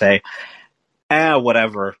ever say,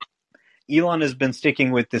 whatever. Elon has been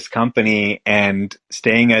sticking with this company and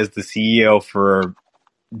staying as the CEO for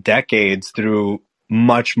decades through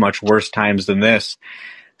much, much worse times than this.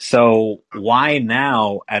 So why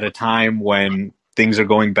now, at a time when things are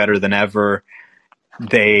going better than ever,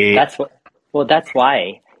 That's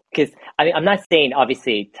why. Because I mean, I'm not saying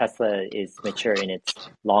obviously Tesla is mature in its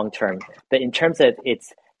long term, but in terms of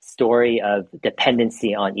its story of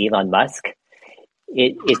dependency on Elon Musk,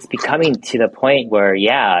 it's becoming to the point where,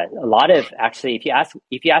 a lot of, actually, if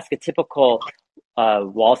you ask a typical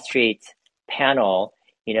Wall Street panel,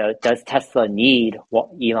 does Tesla need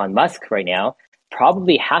Elon Musk right now?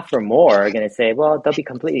 Probably half or more are going to say, well, they'll be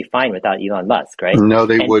completely fine without Elon Musk, right? No,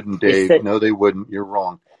 they wouldn't, Dave. No, they wouldn't. You're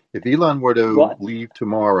wrong. If Elon were to leave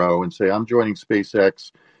tomorrow and say, I'm joining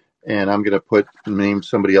SpaceX and I'm going to name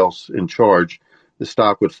somebody else in charge, the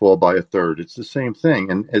stock would fall by a third. It's the same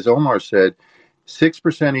thing. And as Omar said,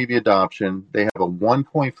 6% EV adoption. They have a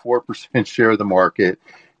 1.4% share of the market.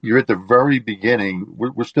 You're at the very beginning.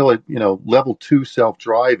 We're still at, level 2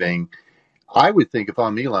 self-driving. I would think if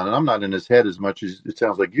I'm Elon, and I'm not in his head as much as it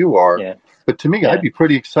sounds like you are, but to me, I'd be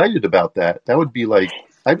pretty excited about that. That would be like,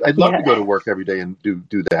 I'd love to go to work every day and do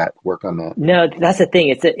that, work on that. No, that's the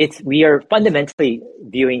thing. We are fundamentally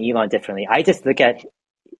viewing Elon differently. I just look at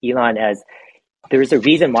Elon as, there's a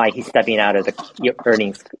reason why he's stepping out of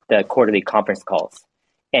the quarterly conference calls.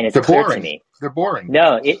 And it's clear to me. They're boring.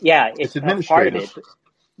 No, it's part of it.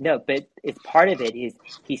 No, but it's part of it is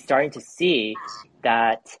he's starting to see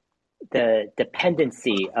that the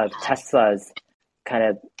dependency of Tesla's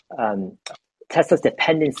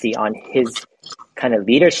dependency on his kind of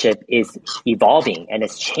leadership is evolving, and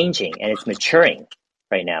it's changing, and it's maturing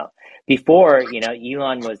right now. Before,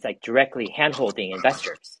 Elon was like directly hand-holding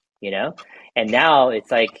investors, and now it's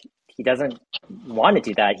like he doesn't want to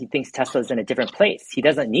do that. He thinks Tesla's in a different place. He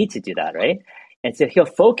doesn't need to do that, right? And so he'll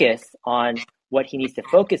focus on what he needs to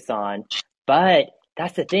focus on. But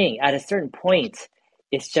that's the thing. At a certain point,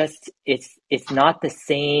 it's not the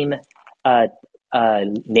same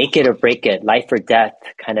naked or break it, life or death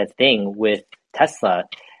kind of thing with Tesla.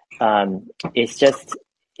 It's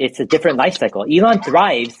it's a different life cycle. Elon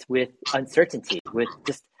thrives with uncertainty, with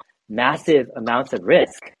just massive amounts of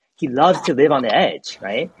risk. He loves to live on the edge,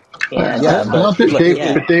 right? And Yeah, but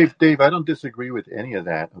look, Dave, I don't disagree with any of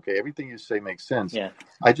that. Okay, everything you say makes sense. yeah,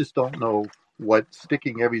 I just don't know what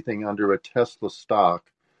sticking everything under a Tesla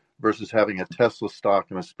stock versus having a Tesla stock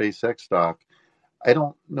and a SpaceX stock. I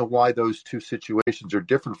don't know why those two situations are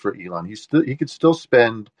different for Elon. He could still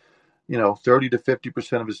spend 30 to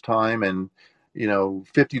 50% of his time and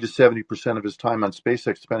 50 to 70% of his time on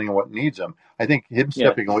SpaceX, depending on what needs him. I think him yeah,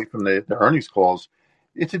 stepping away from the earnings calls,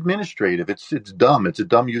 it's administrative. It's dumb. It's a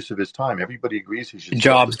dumb use of his time. Everybody agrees he should step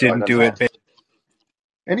Jobs aside didn't on do that. it.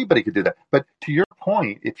 Anybody could do that. But to your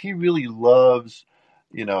point, if he really loves,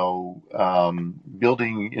 building,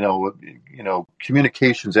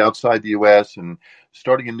 communications outside the U.S. and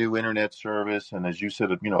starting a new internet service, and as you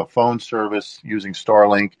said, a phone service using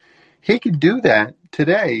Starlink, he could do that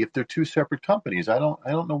today if they're two separate companies. I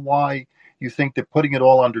don't know why you think that putting it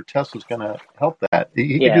all under Tesla is going to help that.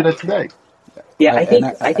 He could do that today. yeah. I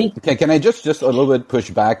think. Can I just a little bit push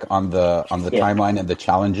back on the Yeah. timeline and the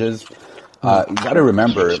challenges? You got to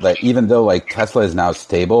remember that even though like Tesla is now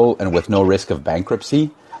stable and with no risk of bankruptcy,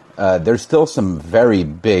 there's still some very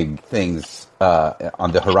big things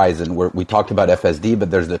on the horizon. We talked about FSD, but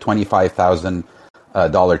there's the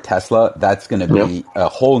 $25,000 Tesla. That's going to be a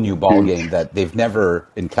whole new ball game that they've never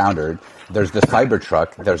encountered. There's the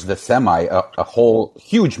Cybertruck. There's the Semi, a whole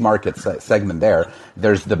huge market segment there.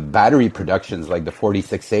 There's the battery productions like the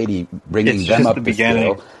 4680, bringing It's them just up the to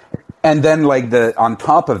beginning. scale. And then like on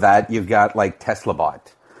top of that, you've got like Tesla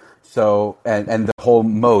Bot. So, and the whole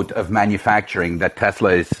mode of manufacturing that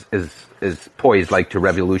Tesla is poised like to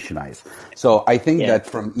revolutionize. So I think that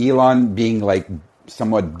from Elon being like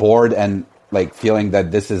somewhat bored and like feeling that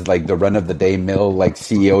this is like the run of the day mill like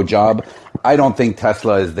CEO job, I don't think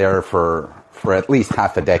Tesla is there for at least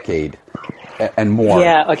half a decade and more.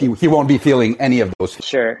 Yeah, okay. He won't be feeling any of those.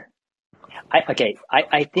 Sure.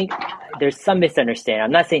 I think there's some misunderstanding.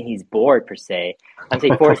 I'm not saying he's bored per se. I'm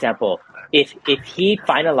saying, for example, if he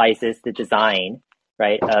finalizes the design,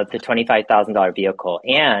 right, of the $25,000 vehicle,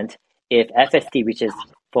 and if FSD reaches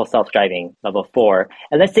full self-driving level 4,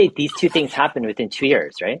 and let's say these two things happen within 2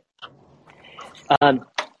 years, right?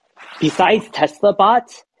 Besides Tesla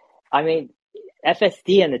bots, I mean,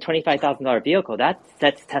 FSD and the $25,000 vehicle, that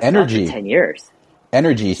sets Tesla up for 10 years.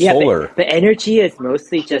 Energy, solar. But energy is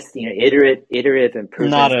mostly just iterative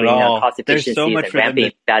improvements, Not at all. cost efficiencies, There's so much and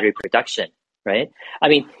ramping battery production, right? I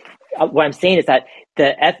mean, what I'm saying is that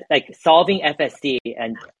solving FSD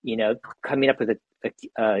and coming up with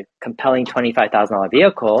a compelling $25,000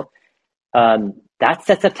 vehicle, that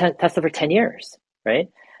sets up Tesla for 10 years, right?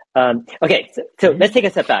 Okay, so let's take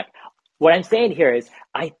a step back. What I'm saying here is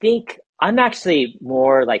I think I'm actually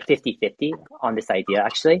more like 50-50 on this idea,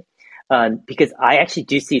 actually. Because I actually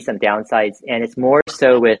do see some downsides, and it's more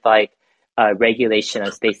so with like regulation of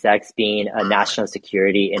SpaceX being a national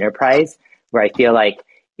security enterprise, where I feel like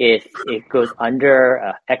if it goes under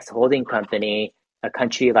a ex-holding company, a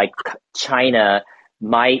country like China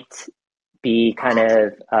might be kind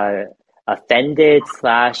of offended /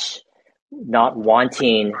 not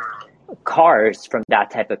wanting cars from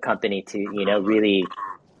that type of company to really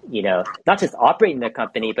not just operating the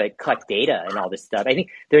company, but collect data and all this stuff. I think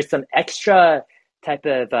there's some extra type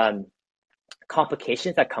of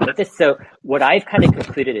complications that come with this. So what I've kind of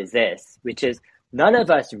concluded is this, which is none of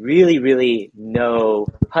us really, really know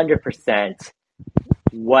 100%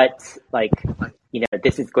 what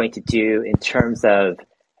this is going to do in terms of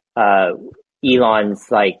Elon's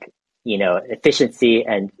efficiency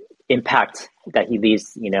and impact that he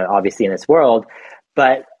leaves, obviously in this world.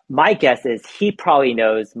 But my guess is he probably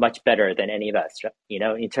knows much better than any of us,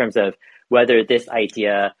 in terms of whether this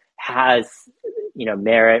idea has,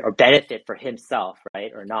 merit or benefit for himself,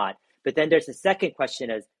 right, or not. But then there's a second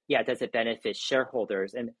question is, does it benefit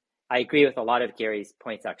shareholders? And I agree with a lot of Gary's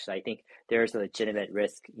points, actually. I think there's a legitimate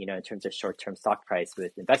risk, in terms of short-term stock price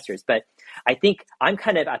with investors. But I think I'm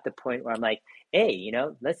kind of at the point where I'm like, hey,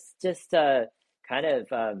 let's just I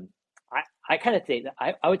kind of say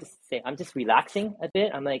I would just say I'm just relaxing a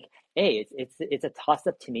bit. I'm like, hey, it's a toss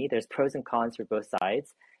up to me. There's pros and cons for both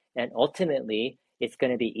sides, and ultimately it's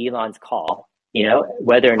going to be Elon's call.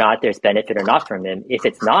 Whether or not there's benefit or not from him. If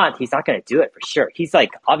it's not, he's not going to do it for sure. He's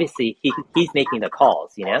like, obviously he's making the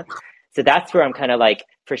calls. So that's where I'm kind of like,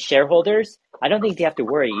 for shareholders, I don't think they have to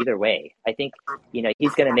worry either way. I think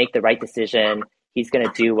he's going to make the right decision. He's going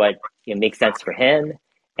to do what makes sense for him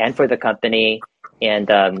and for the company. And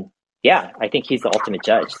I think he's the ultimate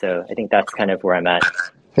judge. So I think that's kind of where I'm at.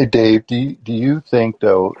 Hey, Dave, do you think,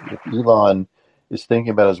 though, if Elon is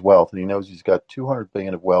thinking about his wealth, and he knows he's got $200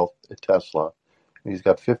 billion of wealth at Tesla, and he's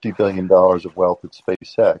got $50 billion of wealth at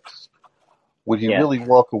SpaceX, would he Yeah. really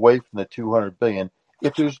walk away from the $200 billion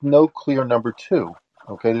if there's no clear number two?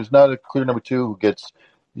 Okay, there's not a clear number two who gets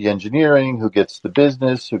the engineering, who gets the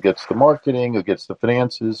business, who gets the marketing, who gets the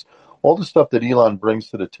finances, all the stuff that Elon brings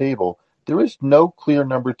to the table. There is no clear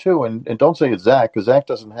number two, and don't say it's Zach, because Zach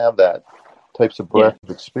doesn't have that types of Yeah. breadth of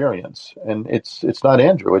experience, and it's not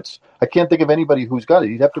Andrew. I can't think of anybody who's got it.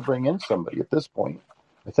 You'd have to bring in somebody at this point,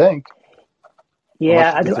 I think, unless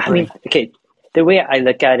Yeah. you I disagree. mean, okay. The way I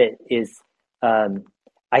look at it is,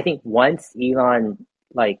 I think once Elon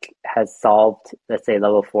has solved, let's say,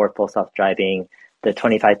 level 4 full self driving, the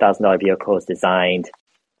 $25,000 vehicle is designed.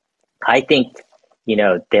 I think,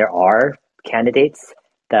 there are candidates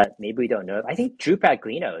that maybe we don't know. I think Drew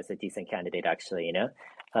Baglino is a decent candidate, actually,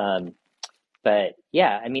 But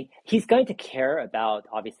yeah, I mean, he's going to care about,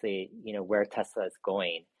 obviously, where Tesla is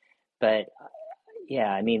going. But yeah,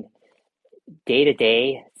 I mean,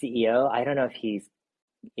 day-to-day CEO, I don't know if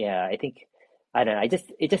yeah, I don't know.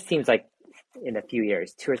 It just seems like in a few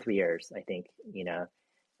years, 2 or 3 years, I think,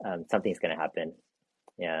 something's going to happen.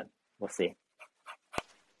 Yeah, we'll see.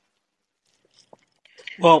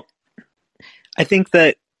 Well, I think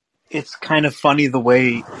that it's kind of funny the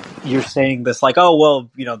way you're saying this, like, oh,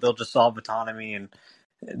 well, they'll just solve autonomy and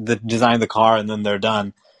design the car and then they're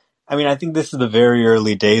done. I mean, I think this is the very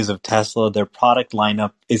early days of Tesla. Their product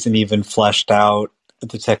lineup isn't even fleshed out.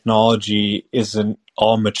 The technology isn't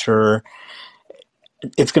all mature.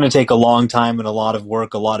 It's going to take a long time and a lot of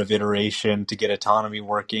work, a lot of iteration to get autonomy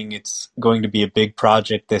working. It's going to be a big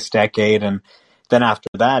project this decade. And then after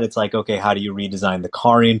that, it's like, okay, how do you redesign the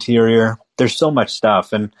car interior? There's so much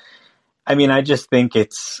stuff. And I mean, I just think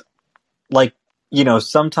it's like,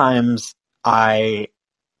 sometimes I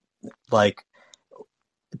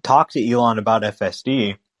talk to Elon about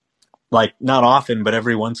FSD, not often, but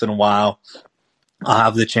every once in a while, I'll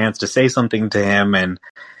have the chance to say something to him, and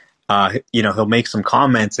he'll make some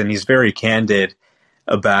comments, and he's very candid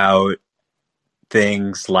about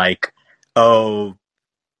things like, oh,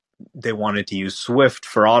 they wanted to use Swift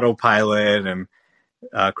for autopilot, and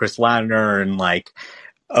Chris Ladner, and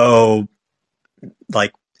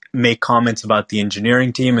make comments about the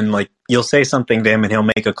engineering team, and you'll say something to him, and he'll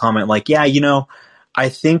make a comment like, yeah, I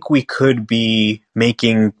think we could be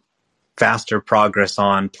making faster progress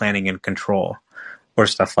on planning and control or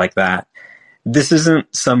stuff like that. This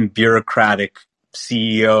isn't some bureaucratic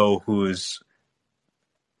CEO who's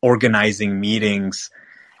organizing meetings.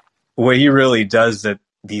 What he really does at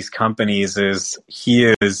these companies is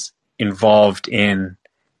he is involved in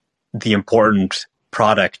the important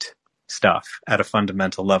product stuff at a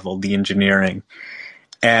fundamental level, the engineering.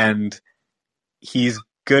 And he's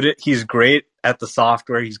great at the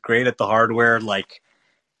software, he's great at the hardware,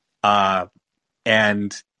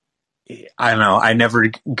 and I don't know, I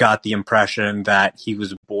never got the impression that he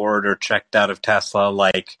was bored or checked out of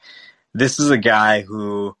Tesla. This is a guy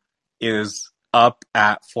who is up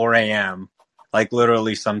at 4 a.m.,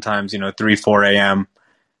 literally sometimes, 3, 4 a.m.,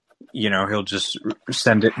 he'll just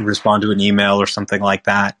respond to an email or something like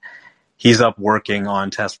that. He's up working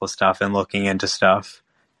on Tesla stuff and looking into stuff.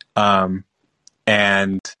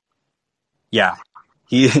 And yeah,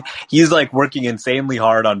 he's working insanely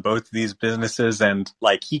hard on both of these businesses, and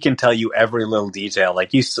he can tell you every little detail.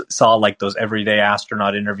 You saw those everyday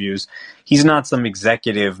astronaut interviews. He's not some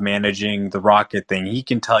executive managing the rocket thing. He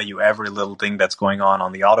can tell you every little thing that's going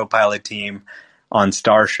on the autopilot team, on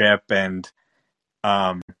Starship, and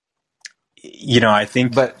I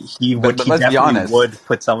think he let's be definitely honest. would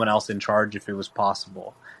put someone else in charge if it was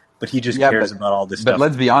possible. But he just cares about all this stuff. But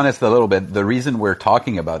let's be honest a little bit. The reason we're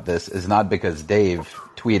talking about this is not because Dave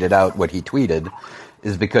tweeted out what he tweeted,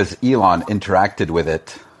 is because Elon interacted with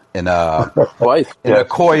it in a a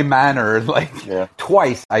coy manner,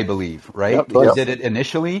 twice, I believe, right? Yep. He did it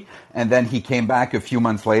initially, and then he came back a few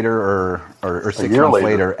months later, or 6 months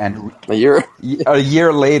later, and a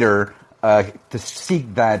year later to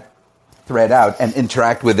seek that thread out and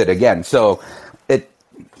interact with it again. So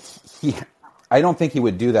I don't think he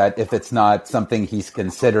would do that if it's not something he's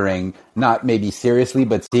considering, not maybe seriously,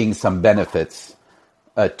 but seeing some benefits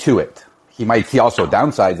to it. He might see also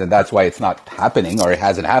downsides, and that's why it's not happening, or it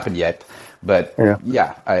hasn't happened yet. But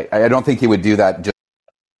I don't think he would do that.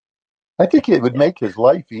 I think it would make his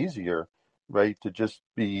life easier, right? To just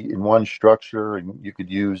be in one structure, and you could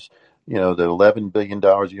use, the $11 billion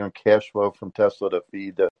a year in cash flow from Tesla to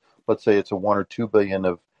feed let's say it's a 1 or 2 billion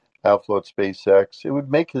of outflow at SpaceX. It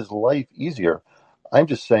would make his life easier. I'm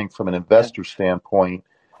just saying, from an investor standpoint,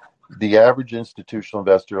 the average institutional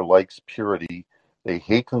investor likes purity. They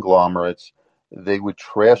hate conglomerates. they would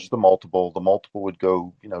trash the multiple. The multiple would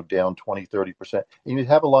go, down 20, 30%. And you'd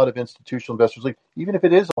have a lot of institutional investors leave. Even if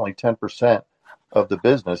it is only 10% of the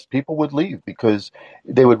business, people would leave because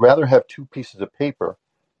they would rather have two pieces of paper.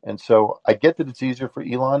 And so I get that it's easier for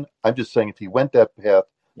Elon. I'm just saying if he went that path,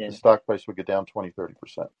 the stock price would go down 20,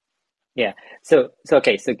 30%. Yeah. So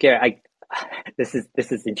okay. So Gary, this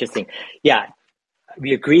is interesting. Yeah.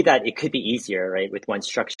 We agree that it could be easier, right, with one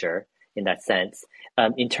structure in that sense.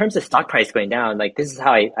 In terms of stock price going down, like this is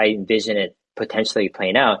how I envision it potentially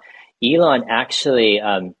playing out. Elon actually,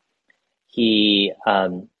 he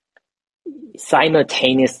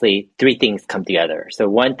simultaneously, three things come together. So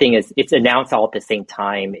one thing is it's announced all at the same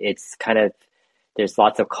time. It's kind of, there's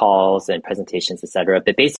lots of calls and presentations, et cetera,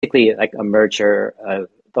 but basically like a merger of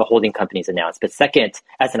the holding companies announced. But second,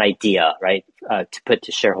 as an idea, right, to put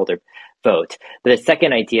to shareholder vote. But the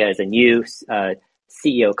second idea is a new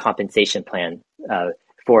CEO compensation plan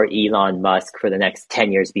for Elon Musk for the next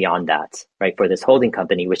 10 years beyond that, right, for this holding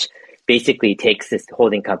company, which basically takes this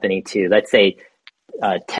holding company to, let's say,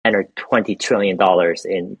 10 or 20 trillion dollars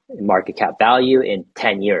in market cap value in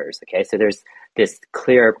 10 years. Okay, so there's this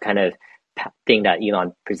clear kind of thing that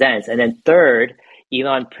Elon presents. And then third,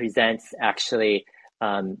 Elon presents actually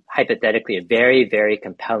hypothetically a very, very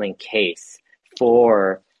compelling case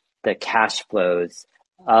for the cash flows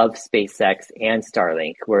of SpaceX and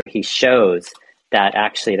Starlink, where he shows that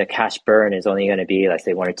actually the cash burn is only going to be, let's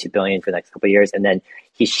say, 1 or 2 billion for the next couple of years. And then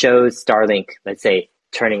he shows Starlink, let's say,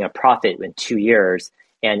 turning a profit in 2 years,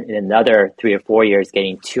 and in another 3 or 4 years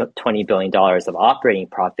getting $20 billion of operating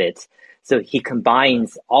profits. So he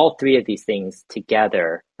combines all three of these things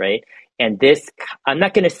together, right? And this, I'm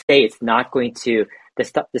not going to say it's not going to, the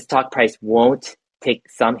stock price won't take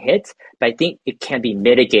some hits, but I think it can be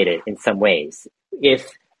mitigated in some ways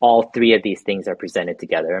if all three of these things are presented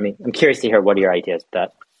together. I mean, I'm curious to hear what are your ideas about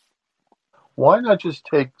that. Why not just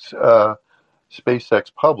take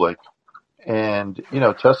SpaceX public? And,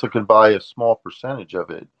 Tesla can buy a small percentage of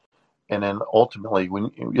it. And then ultimately,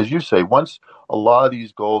 as you say, once a lot of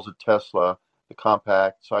these goals of Tesla, the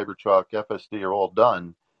Compact, Cybertruck, FSD are all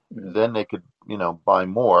done, then they could, buy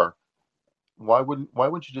more. Why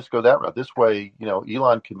wouldn't you just go that route? This way,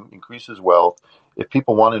 Elon can increase his wealth. If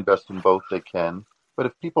people want to invest in both, they can. But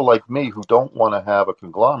if people like me who don't want to have a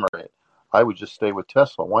conglomerate, I would just stay with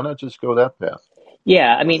Tesla. Why not just go that path?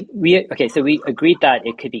 Yeah, I mean, so we agreed that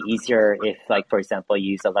it could be easier if, like, for example,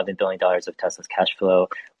 you use $11 billion of Tesla's cash flow.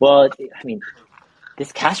 Well, I mean,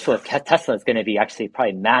 this cash flow of Tesla is going to be actually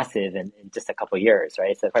probably massive in just a couple of years,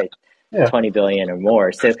 right? So probably 20 billion or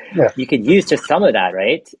more. So you could use just some of that,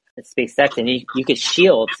 right? SpaceX, and you could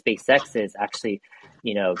shield SpaceX's actually,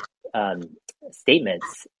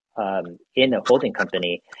 statements in a holding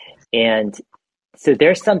company. And so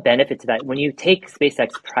there's some benefit to that. When you take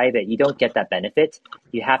SpaceX private, you don't get that benefit.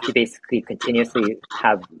 You have to basically continuously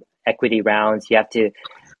have equity rounds. You have to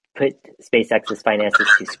put SpaceX's finances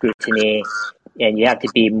to scrutiny, and you have to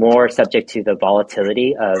be more subject to the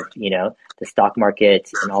volatility of, the stock market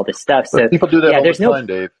and all this stuff. So people do that all the time,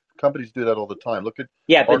 Dave. Companies do that all the time. Look at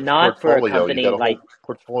but not for a company like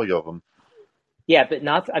portfolio of them. Yeah, but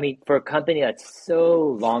not. I mean, for a company that's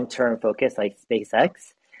so long-term focused like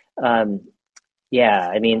SpaceX. I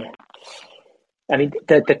mean,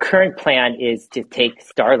 the current plan is to take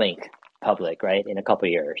Starlink public, right, in a couple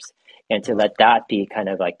of years, and to let that be kind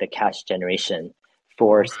of like the cash generation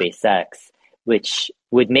for SpaceX, which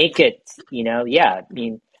would make it, I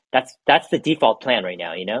mean, that's the default plan right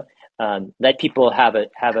now, let people have a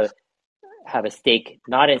stake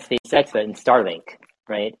not in SpaceX but in Starlink,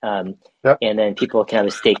 right? And then people can have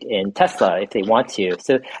a stake in Tesla if they want to.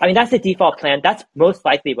 So, I mean, that's the default plan. That's most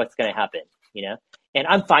likely what's going to happen. And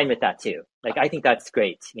I'm fine with that too. Like, I think that's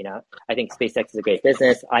great. I think SpaceX is a great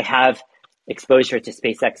business. I have exposure to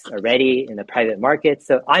SpaceX already in the private market,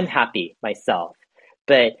 so I'm happy myself.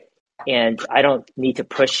 And I don't need to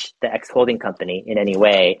push the X holding company in any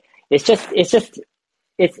way. It's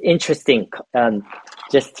interesting.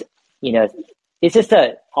 It's just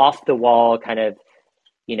a off the wall kind of,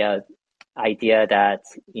 idea that,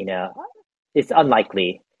 it's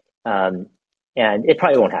unlikely. And it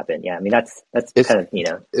probably won't happen. Yeah, I mean, that's kind of,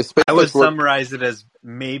 I would summarize it as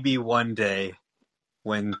maybe one day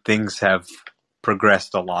when things have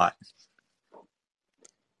progressed a lot.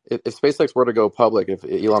 If SpaceX were to go public, if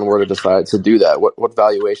Elon were to decide to do that, what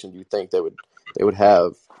valuation do you think they would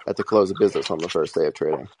have at the close of business on the first day of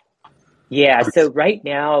trading? Yeah, so right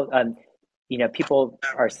now, people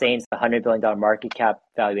are saying it's a $100 billion market cap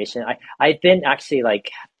valuation. I've been actually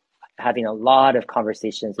having a lot of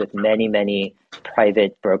conversations with many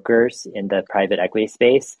private brokers in the private equity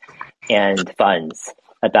space and funds.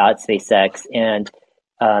 about SpaceX, and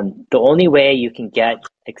the only way you can get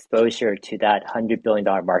exposure to that $100 billion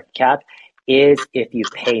market cap is if you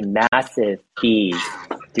pay massive fees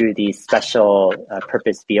through these special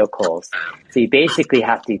purpose vehicles. So you basically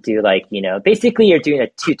have to do basically you're doing a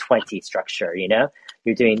 220 structure,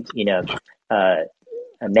 you're doing, a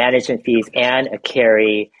management fees and a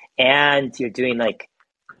carry, and you're doing like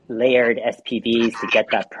layered SPVs to get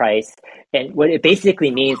that price. And what it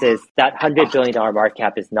basically means is that $100 billion market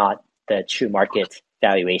cap is not the true market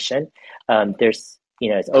valuation. It's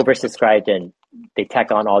oversubscribed and they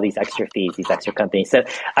tack on all these extra fees, these extra companies. So,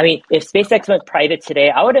 I mean, if SpaceX went private today,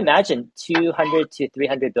 I would imagine $200 to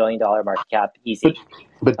 $300 billion market cap, easy.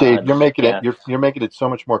 But Dave, you're making it so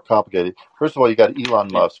much more complicated. First of all, you got Elon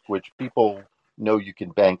Musk, which people know you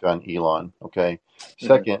can bank on Elon. Okay.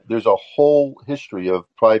 Second, there's a whole history of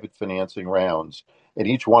private financing rounds, and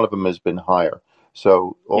each one of them has been higher.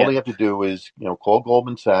 So all they have to do is, call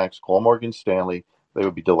Goldman Sachs, call Morgan Stanley. They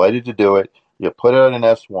would be delighted to do it. You put out an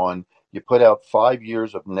S1. You put out 5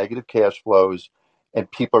 years of negative cash flows,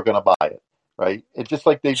 and people are going to buy it, right? It's just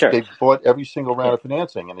like they've bought every single round of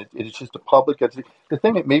financing, and it's just a public. The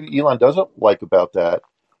thing that maybe Elon doesn't like about that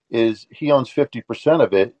is he owns 50%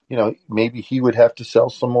 of it. Maybe he would have to sell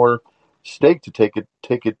some more stake to take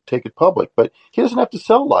it public, but he doesn't have to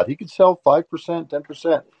sell a lot. He could sell 5%,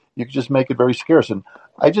 10%. You could just make it very scarce. And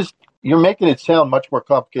you're making it sound much more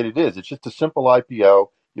complicated than it is. It's just a simple IPO.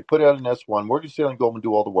 You put out an S1, Morgan Stanley and Goldman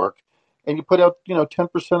do all the work, and you put out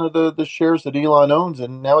 10% of the shares that Elon owns,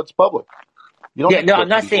 and now it's public. You don't I'm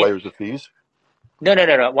not saying layers of fees. No.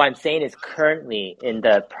 What I'm saying is currently in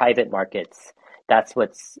the private markets, that's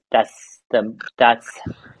what's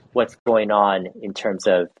going on in terms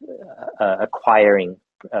of acquiring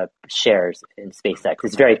shares in SpaceX.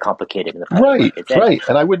 It's very complicated in the private markets. Right.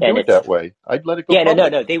 And I wouldn't do it that way. I'd let it go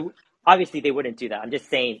public. No. They obviously they wouldn't do that. I'm just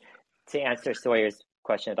saying, to answer Sawyer's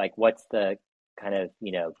question of like what's the kind of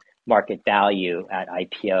market value at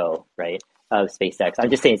IPO, right, of SpaceX.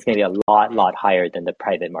 I'm just saying it's going to be a lot higher than the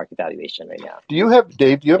private market valuation right now.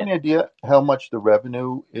 Dave, do you have any idea how much the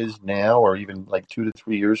revenue is now, or even like 2 to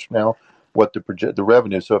 3 years from now, what the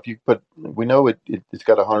revenue? So if you we know it's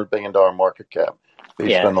got a $100 billion market cap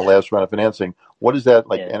based on the last round of financing. What is that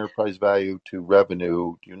enterprise value to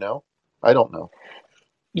revenue? Do you know? I don't know.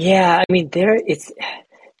 Yeah, I mean, it's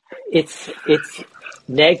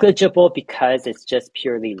negligible because it's just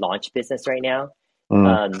purely launch business right now.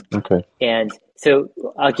 Okay. And so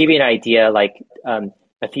I'll give you an idea. Like a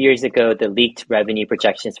few years ago, the leaked revenue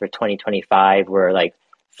projections for 2025 were like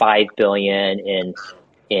 $5 billion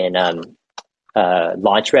in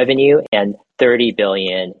launch revenue and $30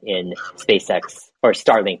 billion in SpaceX or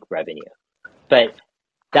Starlink revenue. But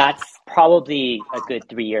that's probably a good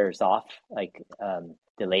 3 years off,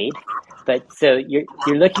 delayed. But so you're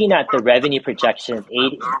looking at the revenue projections,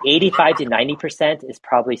 85 to 90% is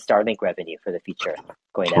probably Starlink revenue for the future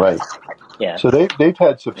going out. Right. Yeah. So they've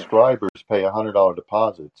had subscribers pay $100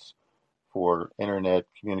 deposits for internet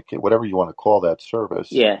whatever you want to call that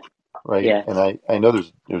service. Yeah. Right. Yeah. And I know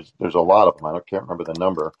there's a lot of them. I can't remember the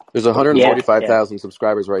number. There's 145,000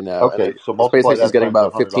 subscribers right now. Okay, so multiply SpaceX is getting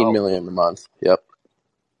about $15 $15 million a month. Yep.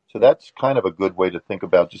 So that's kind of a good way to think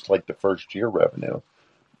about just like the first year revenue.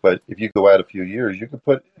 But if you go out a few years, you could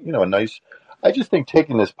put, a nice. I just think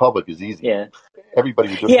taking this public is easy. Yeah. Everybody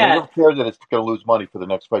would do it. They don't care that it's going to lose money for the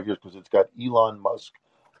next 5 years because it's got Elon Musk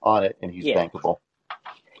on it and he's bankable.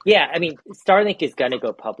 Yeah, I mean, Starlink is going to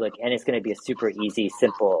go public and it's going to be a super easy,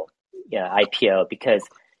 simple IPO because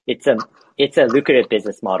it's a lucrative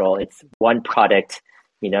business model. It's one product,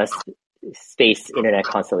 space internet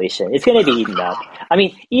constellation. It's going to be eaten up. I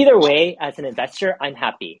mean, either way, as an investor, I'm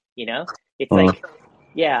happy. It's like,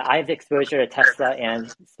 I have exposure to Tesla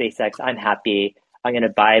and SpaceX. I'm happy. I'm going to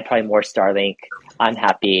buy probably more Starlink. I'm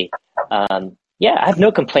happy. I have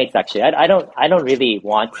no complaints actually. I don't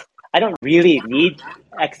really need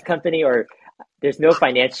X company, or there's no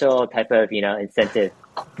financial type of incentive.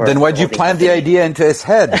 Then why'd you plant the idea into his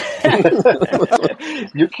head?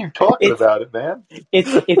 You keep talking about it, man.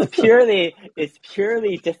 It's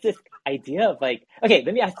purely just this idea of like, okay,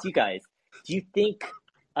 let me ask you guys: do you think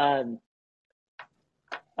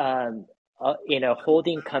in a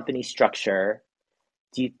holding company structure,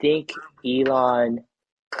 do you think Elon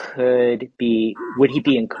would he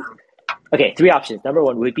be okay, 3 options. Number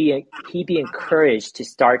 1, would he be encouraged to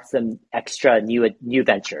start some extra new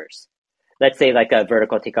ventures? Let's say like a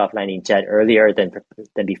vertical takeoff landing jet earlier than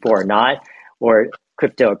before or not, or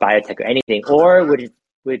crypto or biotech or anything, or would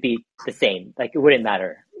it be the same? Like it wouldn't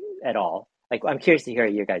matter at all. Like I'm curious to hear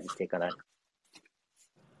your guys' take on that.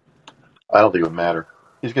 I don't think it would matter.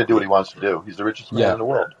 He's going to do what he wants to do. He's the richest man Yeah. in the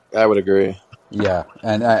world. I would agree. Yeah,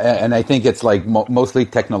 and I think it's like mostly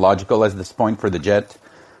technological at this point for the jet.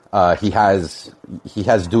 He has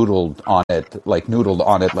doodled on it, like noodled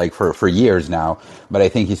on it, like for years now. But I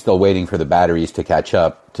think he's still waiting for the batteries to catch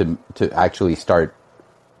up to actually start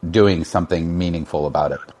doing something meaningful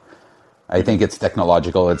about it. I think it's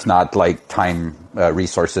technological. It's not like time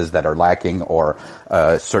resources that are lacking or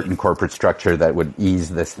certain corporate structure that would ease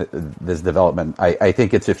this development. I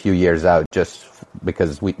think it's a few years out just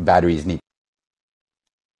because batteries need.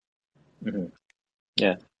 Mm-hmm.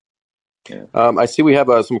 Yeah. Yeah. I see we have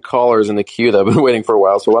some callers in the queue that have been waiting for a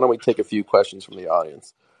while, so why don't we take a few questions from the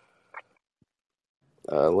audience?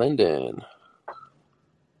 Lyndon,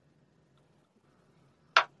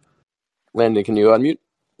 can you unmute?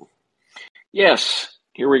 Yes,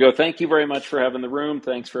 here we go. Thank you very much for having the room.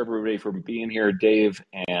 Thanks for everybody for being here, Dave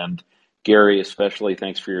and Gary especially.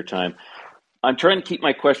 Thanks for your time. I'm trying to keep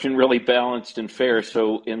my question really balanced and fair.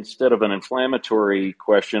 So instead of an inflammatory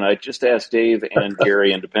question, I just asked Dave and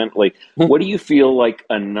Gary independently, what do you feel like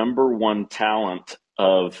a number one talent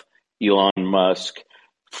of Elon Musk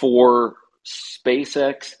for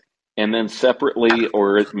SpaceX, and then separately,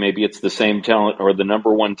 or maybe it's the same talent or the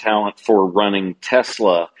number one talent for running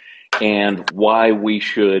Tesla, and why we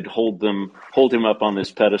should hold him up on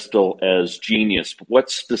this pedestal as genius?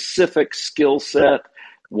 What specific skill set,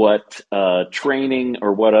 what training,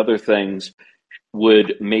 or what other things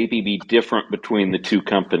would maybe be different between the two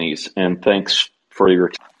companies? And thanks for your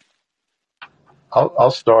time.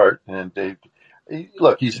 I'll start, and Dave.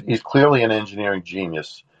 Look, he's clearly an engineering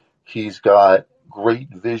genius. He's got great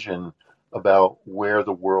vision about where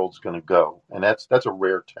the world's going to go, and that's a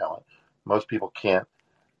rare talent. Most people can't,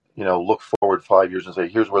 look forward 5 years and say,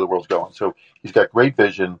 "Here's where the world's going." So he's got great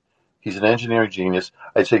vision. He's an engineering genius.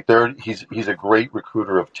 I'd say third, he's a great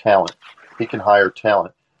recruiter of talent. He can hire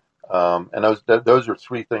talent, and those are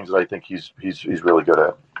three things that I think he's really good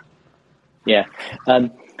at. Yeah.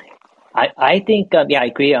 I think, I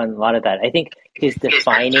agree on a lot of that. I think his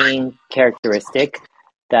defining characteristic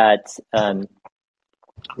that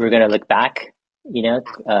we're going to look back,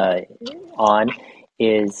 on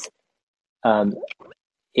is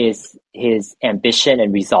his ambition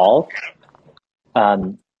and resolve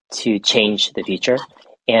to change the future.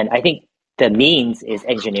 And I think the means is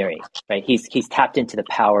engineering, right? He's tapped into the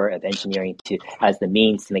power of engineering as the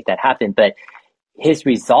means to make that happen. But his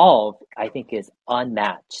resolve, I think, is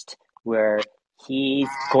unmatched, where he's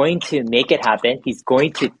going to make it happen. He's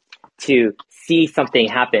going to see something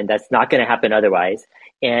happen that's not going to happen otherwise.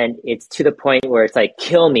 And it's to the point where it's like,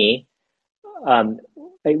 kill me.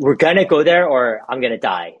 We're going to go there, or I'm going to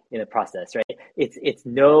die in the process, right? It's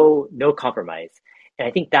no compromise. And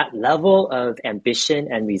I think that level of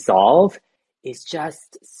ambition and resolve is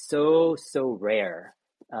just so rare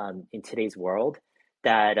in today's world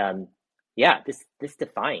that this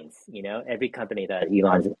defines every company that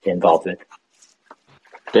Elon's involved with.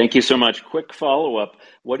 Thank you so much. Quick follow-up.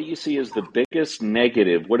 What do you see as the biggest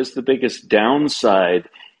negative? What is the biggest downside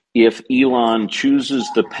if Elon chooses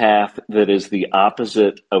the path that is the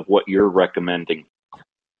opposite of what you're recommending?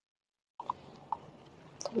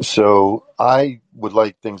 So I would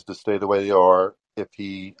like things to stay the way they are. If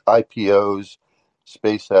he IPOs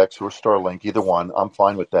SpaceX or Starlink, either one, I'm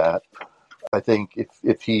fine with that. I think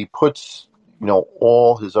if he puts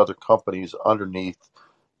all his other companies underneath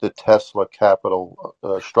the Tesla capital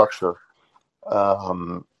structure,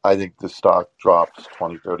 I think the stock drops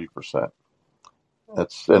 20-30%.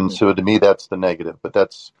 So to me that's the negative, but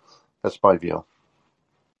that's my view.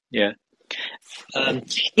 Yeah.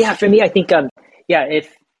 For me, I think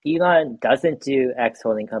if Elon doesn't do X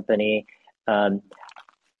holding company, I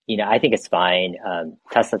think it's fine.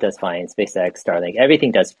 Tesla does fine. SpaceX, Starlink,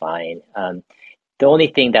 everything does fine. The only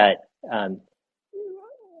thing that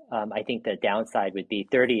I think the downside would be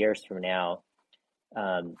 30 years from now,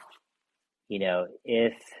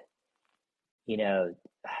 if,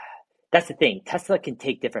 that's the thing. Tesla can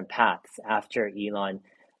take different paths after Elon,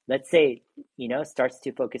 let's say, starts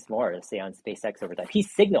to focus more, let's say, on SpaceX over time.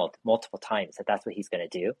 He's signaled multiple times that that's what he's going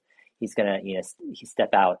to do. He's going to, he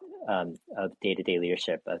step out of day-to-day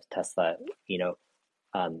leadership of Tesla,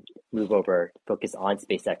 move over, focus on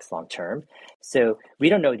SpaceX long term. So we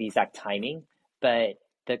don't know the exact timing, but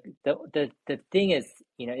the thing is,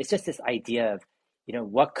 it's just this idea of,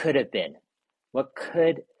 what could have been? What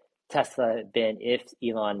could Tesla have been if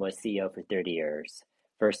Elon was CEO for 30 years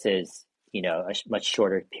versus, a much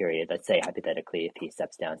shorter period, let's say hypothetically, if he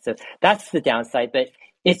steps down. So that's the downside, but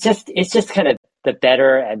it's just kind of the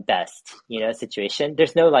better and best, situation.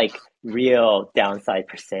 There's no real downside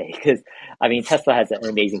per se, because Tesla has an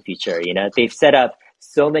amazing future. They've set up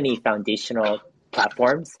so many foundational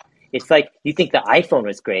platforms. It's like you think the iPhone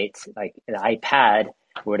was great, like an iPad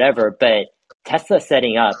or whatever, but Tesla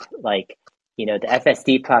setting up like, the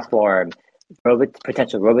FSD platform,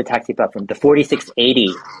 potential robotaxi platform, the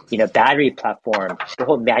 4680, battery platform, the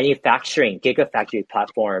whole manufacturing gigafactory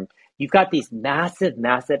platform. You've got these massive,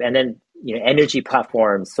 and then, energy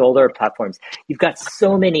platforms, solar platforms. You've got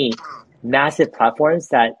so many massive platforms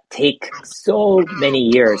that take so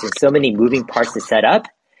many years and so many moving parts to set up.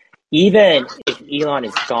 Even if Elon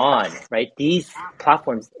is gone, right? These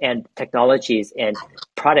platforms and technologies and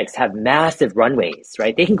products have massive runways,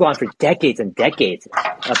 right? They can go on for decades and decades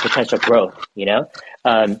of potential growth,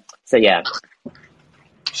 So yeah.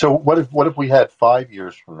 So what if we had 5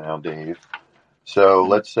 years from now, Dave? So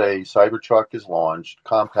let's say Cybertruck is launched,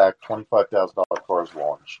 compact $25,000 car is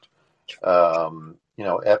launched.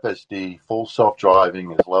 FSD, full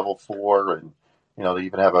self-driving is level 4, and they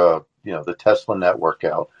even have the Tesla network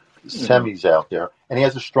out, semis out there, and he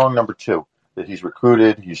has a strong number 2 that he's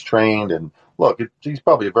recruited, he's trained, and look, he's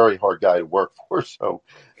probably a very hard guy to work for. So,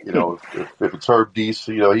 if it's Herb Deese,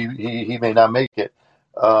 he may not make it.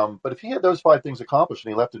 But if he had those 5 things accomplished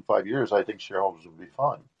and he left in 5 years, I think shareholders would be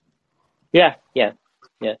fine. Yeah.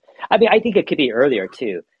 I mean, I think it could be earlier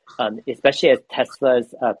too, especially as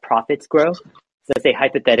Tesla's profits grow. So let's say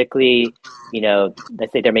hypothetically,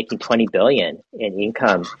 let's say they're making 20 billion in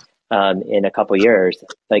income in a couple years.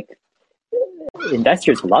 Like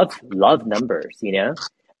investors love numbers,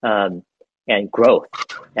 and growth.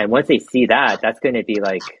 And once they see that, that's going to be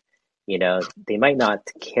like, they might not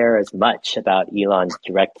care as much about Elon's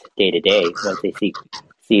direct day to day once they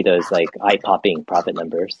see those like eye-popping profit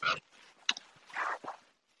numbers.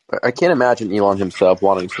 I can't imagine Elon himself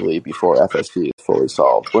wanting to leave before FSD is fully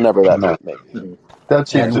solved, whenever that may be. Mm-hmm. That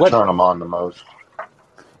seems to turn him on the most.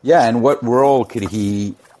 Yeah, and what role could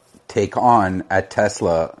he take on at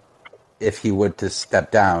Tesla if he would to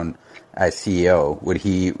step down as CEO? Would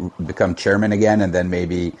he become chairman again and then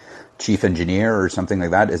maybe chief engineer or something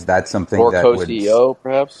like that? Is that something or that co-CEO,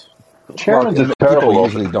 perhaps? Chairman's a terrible people role.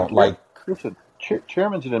 usually don't like. Listen,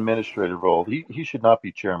 chairman's an administrative role. He should not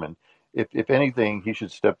be chairman. If anything, he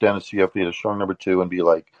should step down as CEO if he had a strong number 2 and be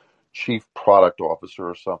like chief product officer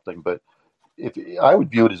or something. But if I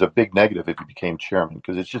would view it as a big negative if he became chairman,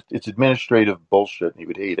 because it's administrative bullshit and he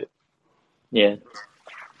would hate it. Yeah.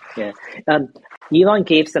 Elon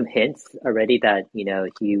gave some hints already that,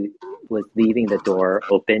 he was leaving the door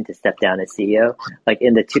open to step down as CEO. Like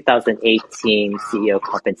in the 2018 CEO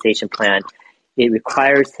compensation plan, it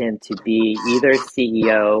requires him to be either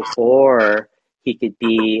CEO or he could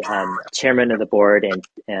be chairman of the board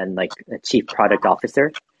and like a chief product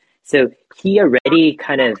officer. So he already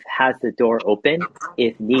kind of has the door open.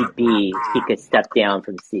 If need be, he could step down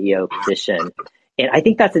from CEO position. And I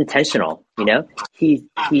think that's intentional. He's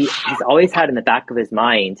always had in the back of his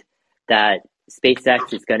mind that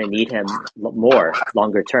SpaceX is going to need him more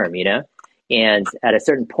longer term, and at a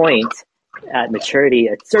certain point, at maturity,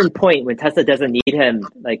 at a certain point when Tesla doesn't need him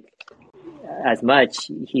like as much,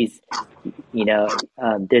 he's,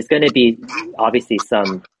 there's going to be obviously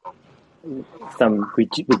some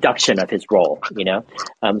reduction of his role,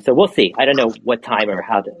 so we'll see. I don't know what time or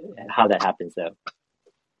how that happens though.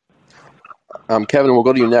 Kevin, we'll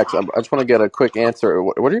go to you next. I just want to get a quick answer.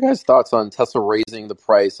 What are your guys' thoughts on Tesla raising the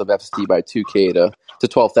price of FSD by 2K to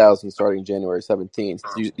 12,000 starting January 17th?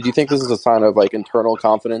 Do you think this is a sign of like internal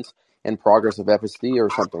confidence and progress of FSD or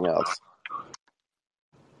something else?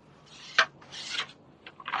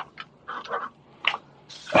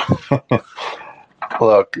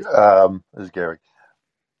 Look, this is Gary.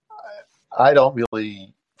 I don't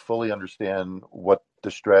really fully understand what the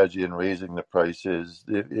strategy in raising the price is.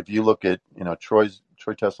 If you look at, Troy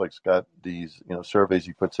Tesla's got these, surveys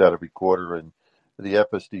he puts out every quarter, and the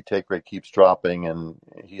FSD take rate keeps dropping, and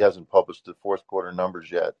he hasn't published the fourth quarter numbers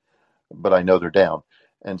yet, but I know they're down.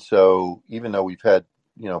 And so even though we've had,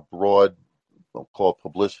 broad, we'll call it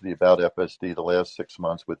publicity about FSD the last 6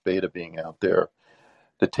 months with beta being out there,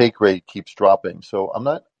 the take rate keeps dropping. So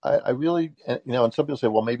I really, and some people say,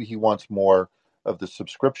 well, maybe he wants more of the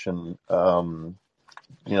subscription,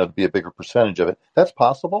 to be a bigger percentage of it. That's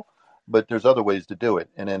possible, but there's other ways to do it.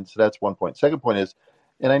 And then, so that's one point. Second point is,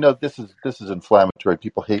 and I know this is inflammatory.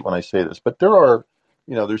 People hate when I say this, but there are,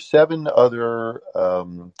 there's 7 other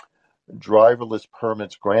driverless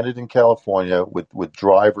permits granted in California with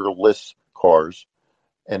driverless cars,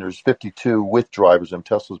 and there's 52 with drivers, and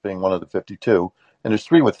Tesla's being one of the 52, and there's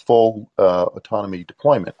 3 with full autonomy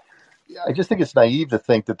deployment. I just think it's naive to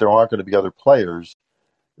think that there aren't going to be other players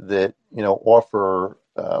that offer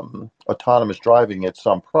autonomous driving at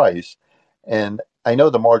some price. And I know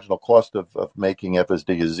the marginal cost of making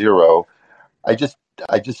FSD is zero. I just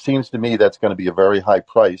I just seems to me that's going to be a very high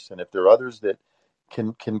price. And if there are others that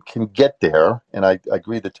can get there, and I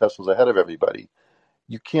agree that Tesla's ahead of everybody,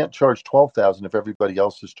 you can't charge 12,000 if everybody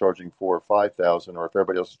else is charging 4 or 5,000, or if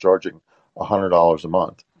everybody else is charging $100 a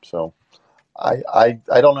month. So I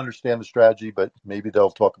don't understand the strategy, but maybe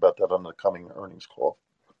they'll talk about that on the coming earnings call.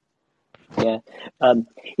 Yeah.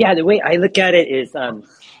 Yeah. The way I look at it is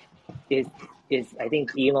is I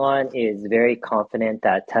think Elon is very confident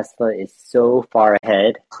that Tesla is so far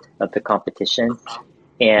ahead of the competition,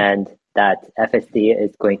 and that FSD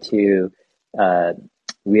is going to uh,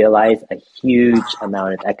 realize a huge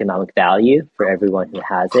amount of economic value for everyone who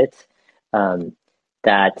has it.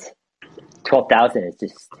 That 12,000 is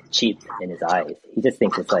just cheap in his eyes. He just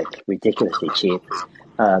thinks it's like ridiculously cheap.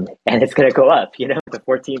 And it's going to go up, to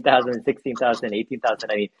 14,000, 16,000, 18,000.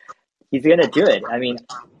 I mean, he's going to do it. I mean,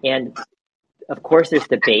 and of course there's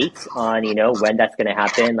debate on, when that's going to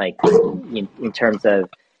happen, like in terms of,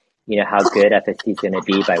 how good FSD is going to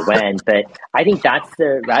be by when. But I think that's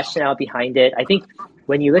the rationale behind it. I think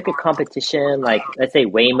when you look at competition, like let's say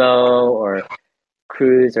Waymo or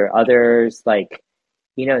Cruise or others, like,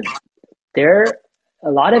 there, a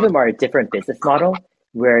lot of them are a different business model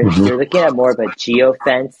where you're looking at more of a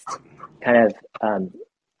geo-fenced kind of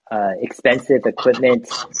expensive equipment,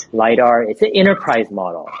 LiDAR. It's an enterprise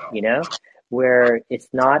model, where it's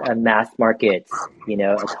not a mass market,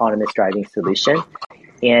 autonomous driving solution.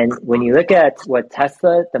 And when you look at what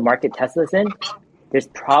the market Tesla's in, there's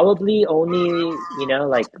probably only,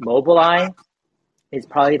 like Mobileye is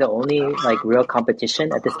probably the only like real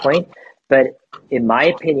competition at this point. But in my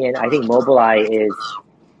opinion, I think Mobileye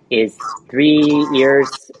is 3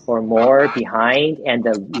 years or more behind, and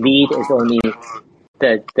the lead is only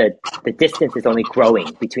the distance is only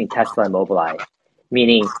growing between Tesla and Mobileye,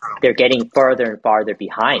 meaning they're getting farther and farther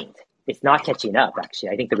behind. It's not catching up, actually.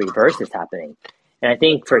 I think the reverse is happening. And I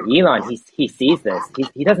think for Elon, he sees this.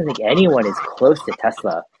 He doesn't think anyone is close to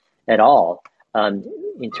Tesla at all,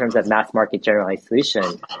 in terms of mass market generalized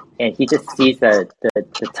solution. And he just sees the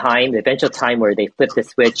eventual time where they flip the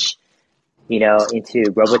switch, into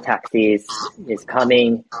robotaxis is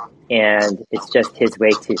coming, and it's just his way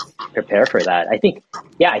to prepare for that. I think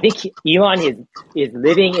Elon is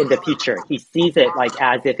living in the future. He sees it like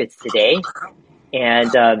as if it's today,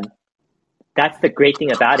 and that's the great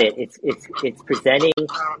thing about it. It's presenting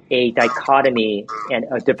a dichotomy and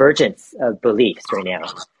a divergence of beliefs right now,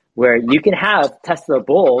 where you can have Tesla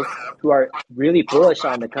bulls who are really bullish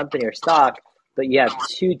on the company or stock, but you have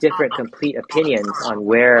two different complete opinions on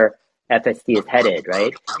where FSD is headed,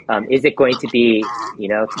 right? Is it going to be,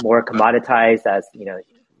 more commoditized as,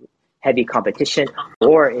 heavy competition,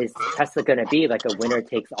 or is Tesla going to be like a winner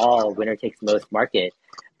takes all, winner takes most market?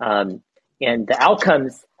 And the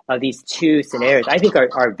outcomes of these two scenarios, I think,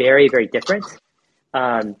 are very, very different.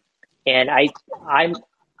 And I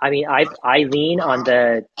lean on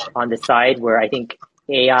the side where I think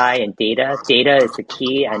AI and data is the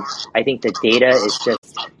key, and I think the data is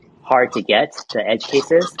just hard to get, the edge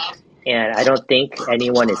cases, and I don't think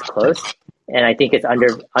anyone is close. And I think it's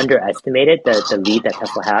underestimated the lead that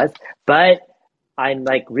Tesla has. But I'm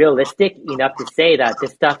like realistic enough to say that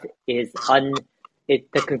this stuff is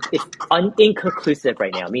inconclusive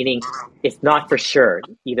right now, meaning it's not for sure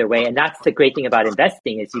either way. And that's the great thing about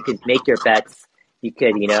investing, is you can make your bets. You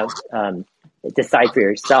could, decide for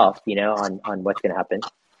yourself, on what's going to happen.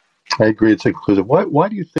 I agree. It's inconclusive. Why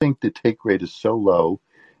do you think the take rate is so low?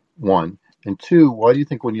 One. And two, why do you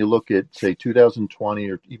think when you look at, say, 2020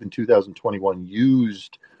 or even 2021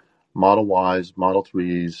 used Model Ys, Model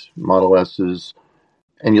 3s, Model S's,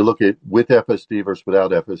 and you look at with FSD versus without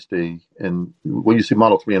FSD, and when you see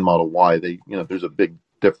Model 3 and Model Y, there's a big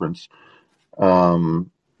difference.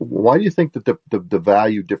 Why do you think that the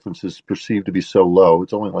value difference is perceived to be so low?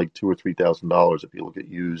 It's only like $2,000 or $3,000 if you look at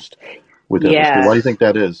used with FSD. Why do you think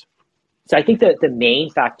that is? So I think that the main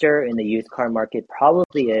factor in the used car market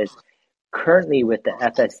probably is currently with the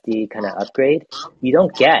FSD kind of upgrade, you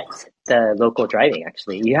don't get the local driving.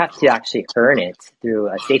 Actually, you have to actually earn it through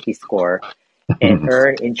a safety score and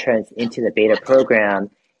earn entrance into the beta program.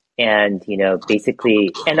 And,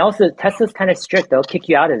 basically, and also Tesla's kind of strict. They'll kick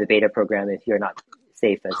you out of the beta program if you're not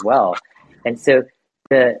safe as well. And so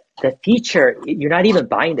the feature, you're not even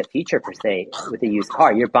buying the feature per se with a used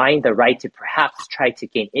car. You're buying the right to perhaps try to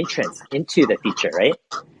gain entrance into the feature, right?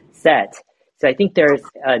 Set. So I think there's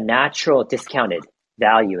a natural discounted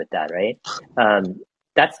value with that, right?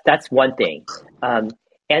 That's one thing.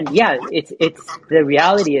 And yeah, it's the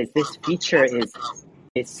reality is this feature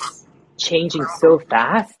is changing so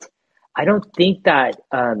fast. I don't think that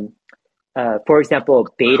for example,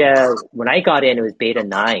 beta, when I got in, it was beta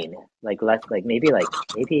 9,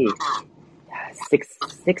 maybe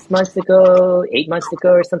 6 months ago, 8 months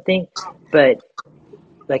ago or something. But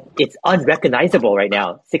like, it's unrecognizable right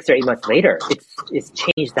now, 6 or 8 months later. It's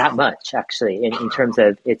changed that much actually in terms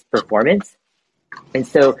of its performance. And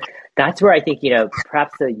so that's where I think,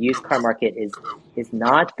 perhaps the used car market is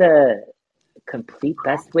not the complete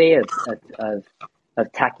best way of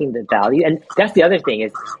attacking the value. And that's the other thing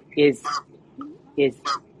is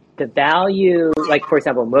the value, like, for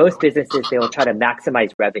example, most businesses, they will try to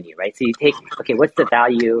maximize revenue, right? So you take, okay, what's the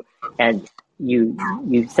value? And you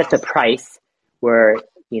set the price where,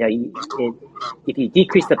 if you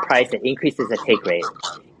decrease the price, it increases the take rate.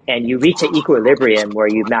 And you reach an equilibrium where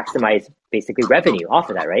you maximize basically revenue off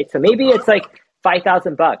of that, right? So maybe it's like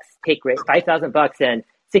 $5,000 take rate, $5,000, and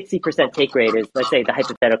 60% take rate is, let's say, the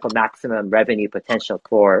hypothetical maximum revenue potential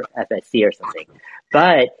for FSC or something.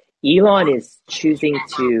 But Elon is choosing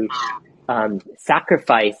to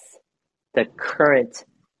sacrifice the current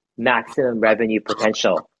maximum revenue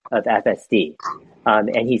potential of FSD.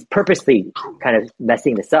 And he's purposely kind of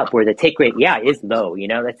messing this up where the take rate, is low,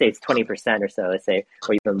 let's say it's 20% or so, let's say,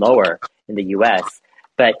 or even lower in the US.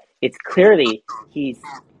 But it's clearly he's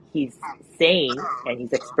saying, and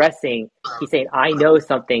he's saying, I know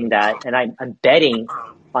something and I'm betting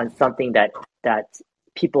on something that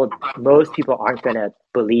most people aren't going to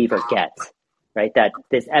believe or get, right? That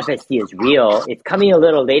this FSD is real. It's coming a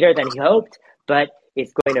little later than he hoped, but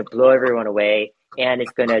it's going to blow everyone away, and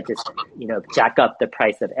it's going to just, jack up the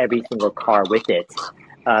price of every single car with it.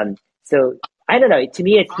 So I don't know. To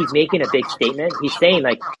me, he's making a big statement. He's saying,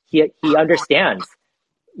 like, he understands,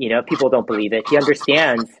 people don't believe it. He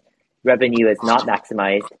understands revenue is not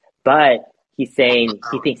maximized, but he's saying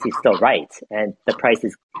he thinks he's still right, and the price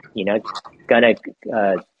is, gonna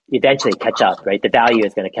eventually catch up, right? The value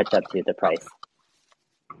is going to catch up to the price.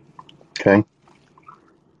 Okay.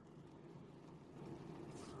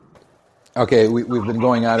 Okay, we've been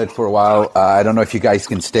going at it for a while. I don't know if you guys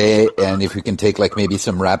can stay, and if we can take like maybe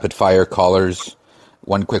some rapid fire callers,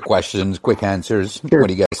 one quick questions, quick answers. Sure. What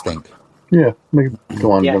do you guys think? Yeah, maybe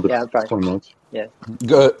go on I'm another fine. 20 minutes. Yeah.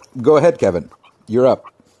 Go ahead, Kevin. You're up.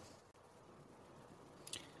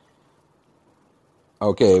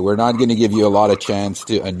 Okay, we're not going to give you a lot of chance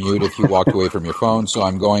to unmute if you walked away from your phone, so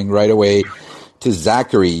I'm going right away to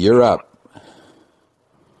Zachary. You're up.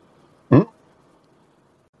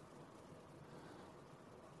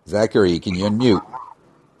 Zachary, can you unmute?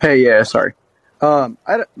 Hey, yeah, sorry.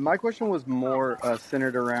 My question was more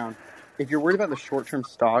centered around, if you're worried about the short-term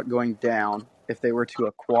stock going down, if they were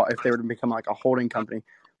to become like a holding company,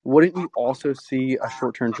 wouldn't you also see a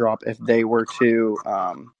short-term drop if you were to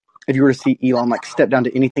see Elon like step down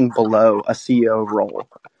to anything below a CEO role?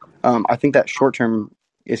 I think that short-term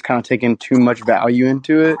is kind of taking too much value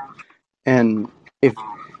into it, and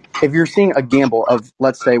if you're seeing a gamble of,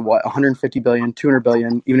 let's say, 150 billion, 200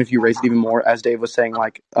 billion, even if you raise it even more, as Dave was saying,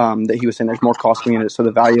 like, that he was saying there's more cost in it, so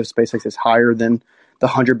the value of SpaceX is higher than the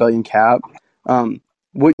 100 billion cap.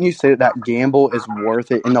 Wouldn't you say that gamble is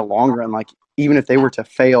worth it in the long run? Like, even if they were to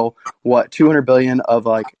fail, 200 billion of,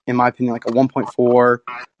 like, in my opinion, like a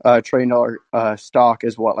 $1.4 trillion stock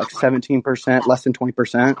is like 17%, less than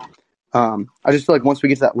 20%. I just feel like once we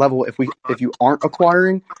get to that level, if you aren't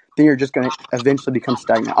acquiring, then you're just going to eventually become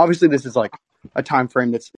stagnant. Obviously, this is like a time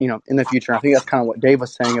frame that's, in the future. I think that's kind of what Dave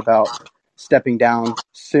was saying about stepping down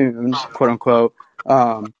soon, quote unquote.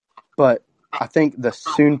 But I think the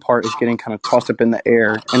soon part is getting kind of tossed up in the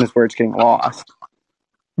air, and is where it's getting lost.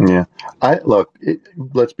 Yeah.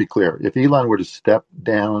 Let's be clear. If Elon were to step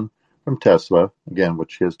down from Tesla, again,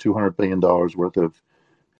 which has $200 billion worth of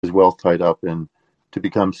his wealth tied up in, to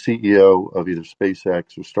become CEO of either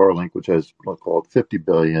SpaceX or Starlink, which has, let's call it, 50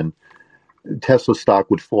 billion, Tesla stock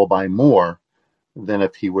would fall by more than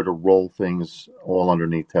if he were to roll things all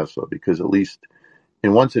underneath Tesla, because at least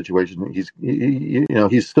in one situation,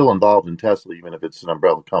 he's still involved in Tesla, even if it's an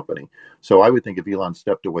umbrella company. So I would think if Elon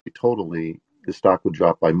stepped away totally, the stock would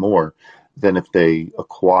drop by more than if they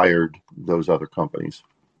acquired those other companies.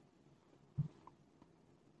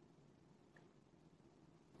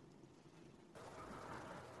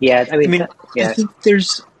 Yeah, I mean, I think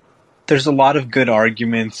there's a lot of good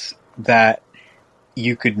arguments that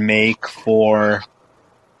you could make for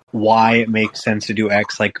why it makes sense to do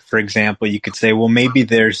X. Like, for example, you could say, well, maybe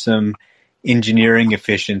there's some engineering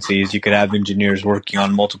efficiencies. You could have engineers working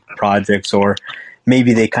on multiple projects, or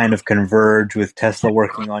maybe they kind of converge with Tesla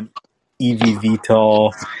working on EV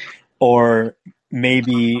VTOL, or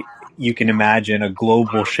maybe, you can imagine a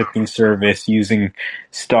global shipping service using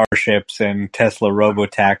starships and Tesla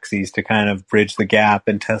robo-taxis to kind of bridge the gap,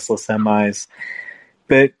 and Tesla semis.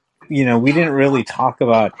 But, we didn't really talk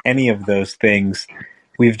about any of those things.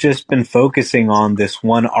 We've just been focusing on this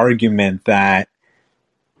one argument that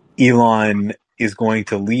Elon is going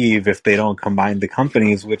to leave if they don't combine the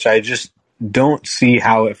companies, which I just don't see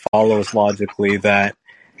how it follows logically that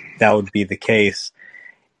would be the case.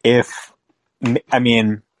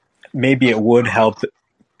 Maybe it would help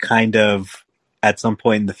kind of at some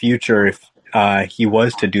point in the future if he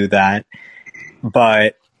was to do that.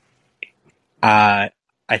 But I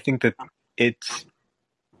think that it's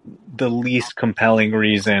the least compelling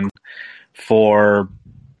reason for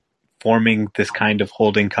forming this kind of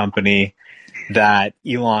holding company that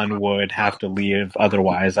Elon would have to leave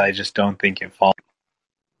otherwise. I just don't think it falls.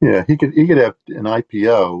 Yeah, he could have an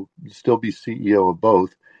IPO, still be CEO of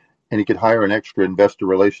both, and he could hire an extra investor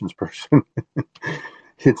relations person.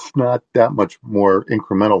 It's not that much more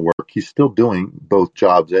incremental work. He's still doing both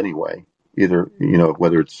jobs anyway. Either,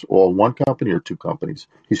 whether it's all one company or two companies,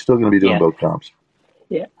 he's still going to be doing both jobs.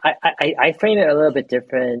 Yeah, I frame it a little bit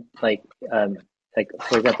different. Like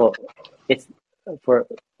for example, it's for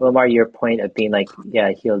Omar, your point of being like,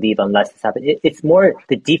 yeah, he'll leave unless this happens. It's more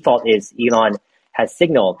the default is Elon has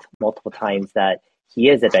signaled multiple times that he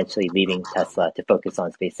is eventually leaving Tesla to focus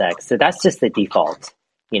on SpaceX. So that's just the default,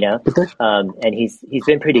 and he's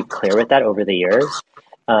been pretty clear with that over the years.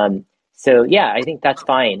 So yeah, I think that's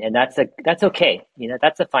fine, and that's okay.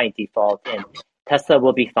 That's a fine default, and Tesla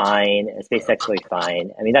will be fine, and SpaceX will be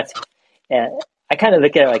fine. I mean, I kind of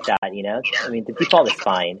look at it like that. I mean, the default is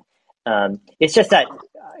fine. It's just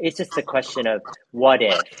the question of what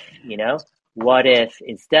if, what if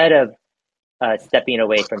instead of stepping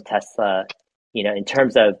away from Tesla, in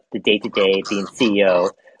terms of the day-to-day being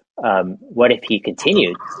CEO, what if he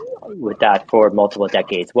continued with that for multiple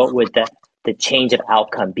decades? What would the change of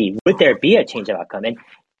outcome be? Would there be a change of outcome? And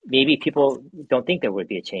maybe people don't think there would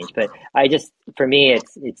be a change, but for me,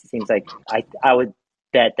 it seems like I would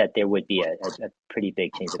bet that there would be a pretty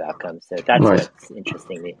big change of outcome. So that's Right. what's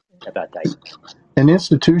interesting about that. And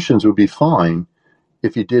institutions would be fine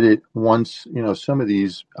if you did it once, some of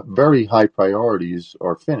these very high priorities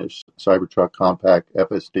are finished. Cybertruck, Compact,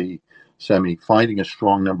 FSD, Semi, finding a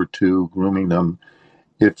strong number two, grooming them.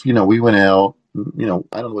 If, we went out, I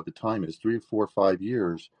don't know what the time is, 3 or 4 or 5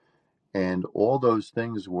 years, and all those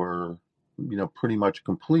things were, pretty much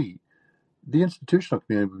complete, the institutional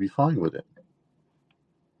community would be fine with it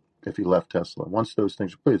if he left Tesla. Once those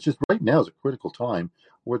things are complete, it's just right now is a critical time.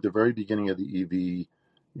 We're at the very beginning of the EV,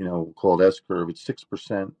 called S curve. It's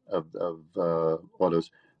 6% of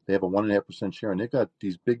autos. They have a 1.5% share, and they've got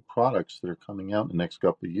these big products that are coming out in the next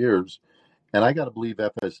couple of years. And I got to believe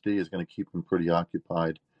FSD is going to keep them pretty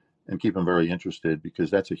occupied and keep them very interested, because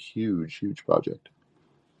that's a huge, huge project.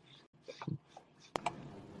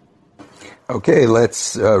 Okay,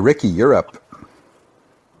 let's Ricky, you're up.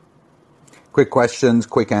 Quick questions,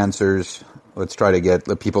 quick answers. Let's try to get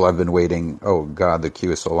the people I've been waiting. Oh God, the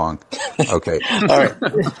queue is so long. Okay. All right.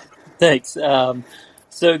 Thanks.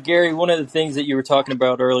 So Gary, one of the things that you were talking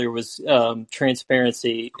about earlier was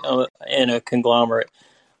transparency in a conglomerate.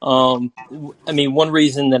 I mean, one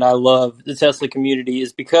reason that I love the Tesla community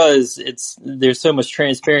is because there's so much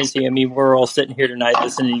transparency. I mean, we're all sitting here tonight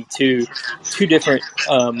listening to two different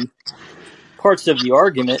parts of the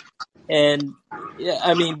argument, and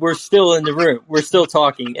I mean, we're still in the room, we're still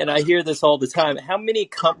talking, and I hear this all the time. How many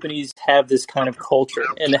companies have this kind of culture,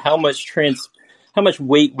 and how much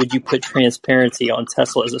weight would you put transparency on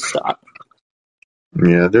Tesla as a stock?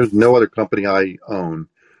 Yeah, there's no other company I own.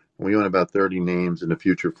 We own about 30 names in the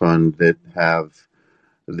future fund that have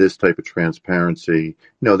this type of transparency.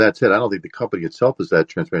 That's it. I don't think the company itself is that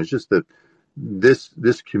transparent. It's just that this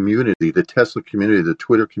community, the Tesla community, the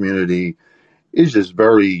Twitter community, is just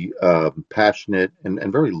very passionate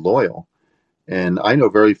and very loyal. And I know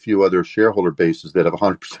very few other shareholder bases that have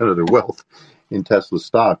 100% of their wealth in Tesla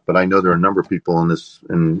stock, but I know there are a number of people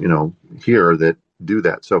here that do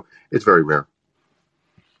that. So it's very rare.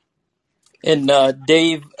 And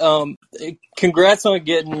Dave, congrats on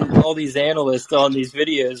getting all these analysts on these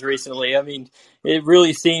videos recently. I mean, it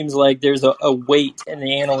really seems like there's a weight in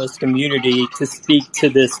the analyst community to speak to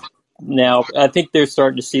this now. I think they're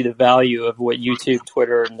starting to see the value of what YouTube,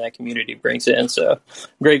 Twitter, and that community brings in. So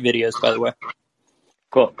great videos, by the way.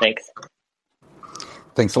 Cool, thanks.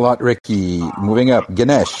 Thanks a lot, Ricky. Moving up,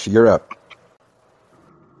 Ganesh, you're up.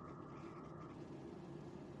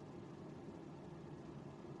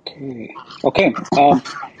 Okay.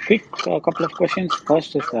 Quick couple of questions.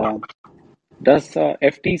 First is, Does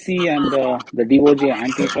FTC and the DOJ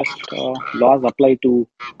antitrust laws apply to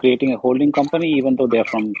creating a holding company, even though they're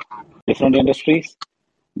from different industries?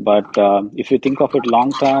 But if you think of it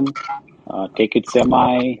long term, take it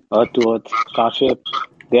semi, earth to earth, Starship,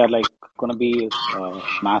 they are like going to be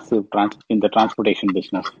massive in the transportation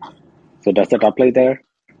business. So does that apply there?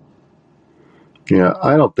 Yeah,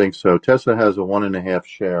 I don't think so. Tesla has a 1.5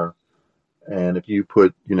 share, and if you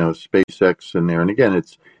put, SpaceX in there, and again,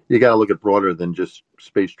 you got to look at broader than just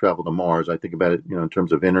space travel to Mars. I think about it, in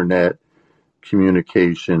terms of internet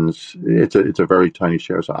communications. It's a very tiny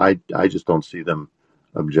share, so I just don't see them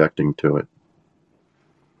objecting to it.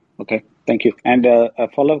 Okay, thank you. And a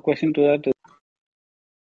follow-up question to that.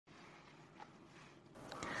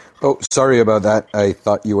 Oh, sorry about that. I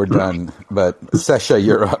thought you were done, but Sesha,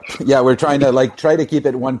 you're up. Yeah, we're trying to try to keep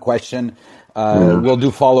it one question. Yeah. We'll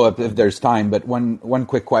do follow up if there's time, but one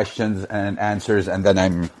quick questions and answers, and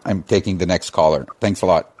then I'm taking the next caller. Thanks a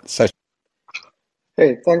lot, Sesha.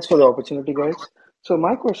 Hey, thanks for the opportunity, guys. So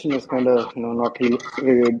my question is kind of, not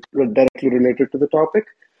directly related to the topic,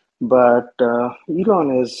 but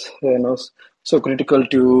Elon is, so critical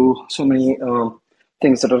to so many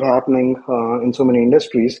things that are happening in so many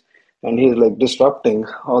industries, and he's like disrupting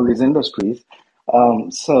all these industries.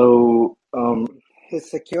 His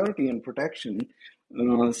security and protection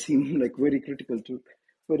seem like very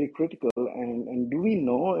critical. And do we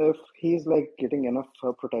know if he's like getting enough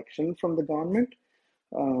protection from the government?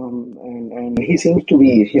 And he seems to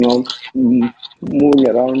be, moving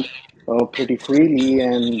around pretty freely,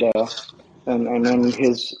 and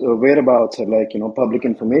his whereabouts are like, public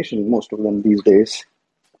information, most of them these days.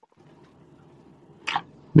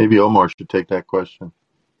 Maybe Omar should take that question.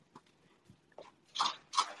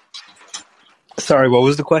 Sorry, what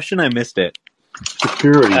was the question? I missed it.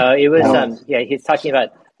 Security. It was he's talking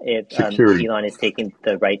about if Security. Elon is taking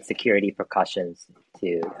the right security precautions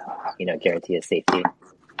to guarantee his safety.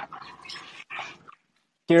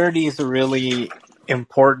 Security is a really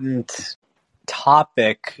important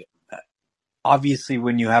topic. Obviously,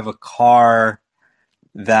 when you have a car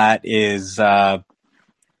that is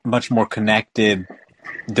much more connected,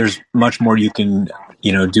 there's much more you can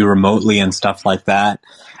do remotely and stuff like that.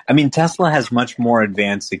 I mean, Tesla has much more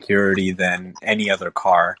advanced security than any other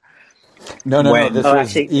car. No. This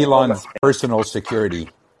was Elon's personal security.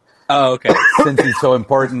 Oh, okay. Since he's so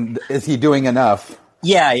important, is he doing enough?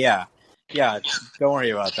 Yeah. Don't worry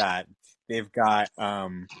about that. They've got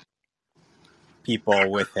people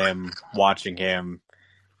with him, watching him,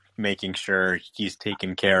 making sure he's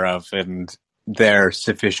taken care of, and they're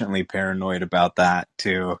sufficiently paranoid about that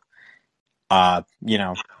to,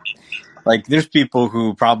 there's people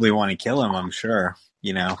who probably want to kill him, I'm sure,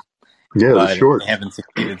 Yeah, but sure. they haven't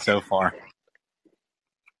succeeded so far.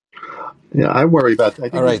 Yeah, I worry about that. I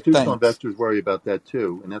think institutional thanks. investors worry about that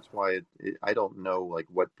too, and that's why I don't know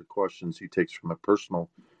what precautions he takes from a personal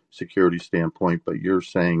security standpoint. But you're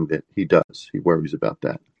saying that he does. He worries about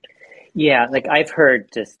that. Yeah, like I've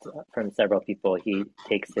heard just from several people, he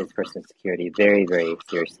takes his personal security very, very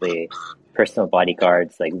seriously. Personal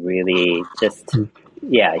bodyguards, like really, just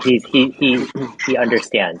he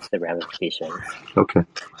understands the ramifications. Okay,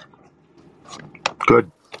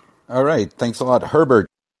 good. All right, thanks a lot, Herbert.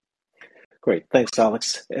 Great. Thanks,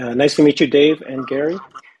 Alex. Nice to meet you, Dave and Gary.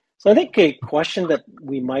 So I think a question that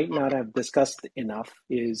we might not have discussed enough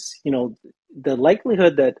is, the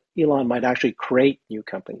likelihood that Elon might actually create new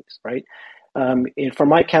companies, right? From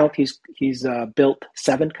my count, he's built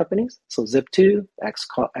 7 companies. So Zip2,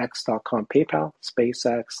 X.com, PayPal,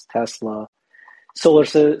 SpaceX, Tesla, Solar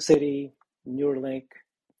City, Neuralink,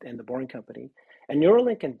 and the Boring Company. And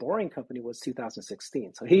Neuralink and Boring Company was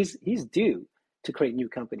 2016. So he's due to create new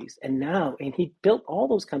companies. And he built all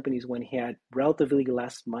those companies when he had relatively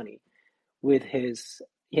less money with his,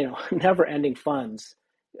 never-ending funds,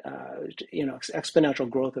 exponential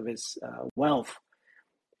growth of his wealth.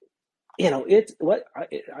 It's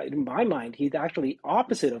in my mind, he's actually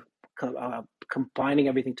opposite of combining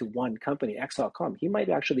everything to one company, X.com. He might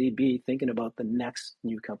actually be thinking about the next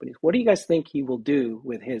new companies. What do you guys think he will do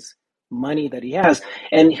with his money that he has?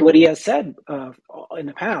 And what he has said in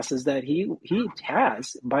the past is that he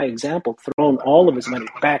has, by example, thrown all of his money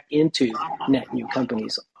back into net new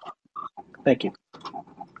companies. Thank you.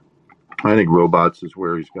 I think robots is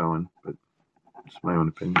where he's going, but it's my own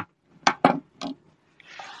opinion.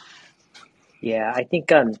 Yeah, I think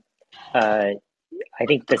the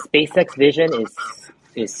SpaceX vision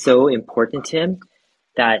is so important to him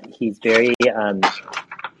that he's very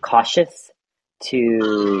cautious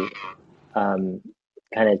to kind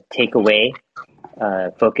of take away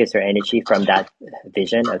focus or energy from that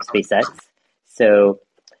vision of SpaceX. So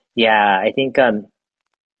Yeah, I think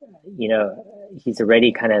he's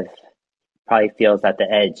already kind of probably feels at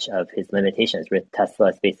the edge of his limitations with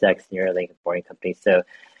Tesla, SpaceX, Neuralink, and Boring Company. So,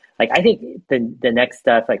 like, I think the next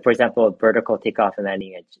stuff, like for example, vertical takeoff and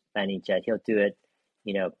landing jet, he'll do it,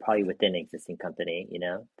 probably within an existing company,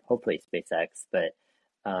 hopefully SpaceX. But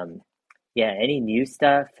yeah, any new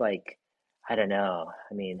stuff, like, I don't know.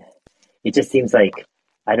 I mean, it just seems like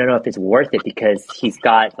I don't know if it's worth it because he's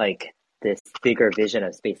got like this bigger vision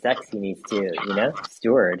of SpaceX he needs to,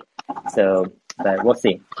 steward. So, but we'll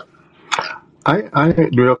see. I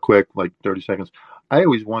real quick, like 30 seconds. I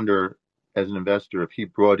always wonder, as an investor, if he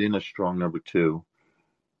brought in a strong number two,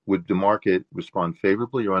 would the market respond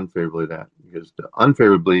favorably or unfavorably to that? Because the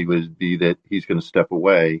unfavorably would be that he's going to step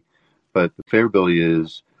away, but the favorability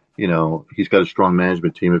is, he's got a strong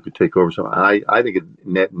management team who could take over. So I think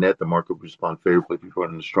net the market would respond favorably if he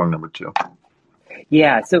brought in a strong number two.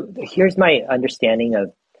 Yeah. So here's my understanding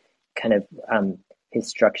of kind of his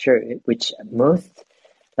structure, which most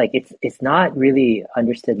like it's not really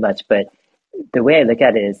understood much, but the way I look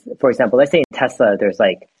at it is, for example, let's say in Tesla, there's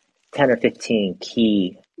like 10 or 15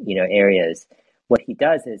 key, areas. What he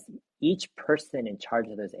does is each person in charge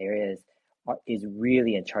of those areas is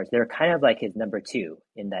really in charge. They're kind of like his number two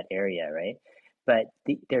in that area, right? But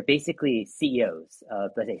they're basically CEOs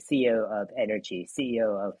of, let's say, CEO of energy,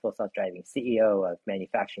 CEO of full self-driving, CEO of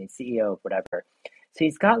manufacturing, CEO of whatever. So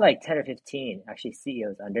he's got like 10 or 15 actually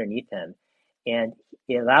CEOs underneath him. And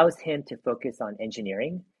it allows him to focus on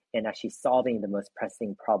engineering and actually solving the most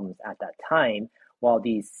pressing problems at that time, while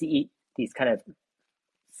these kind of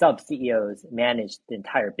sub CEOs manage the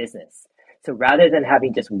entire business. So rather than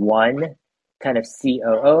having just one kind of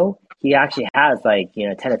COO, he actually has like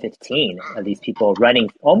 10 or 15 of these people running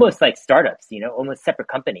almost like startups, almost separate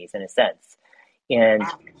companies in a sense. And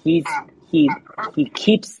he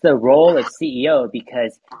keeps the role of CEO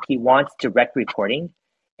because he wants direct reporting.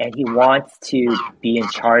 And he wants to be in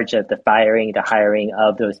charge of the firing, the hiring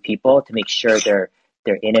of those people to make sure they're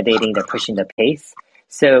innovating, they're pushing the pace.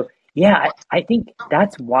 So yeah, I think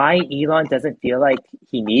that's why Elon doesn't feel like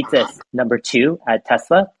he needs a number two at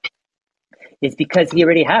Tesla, is because he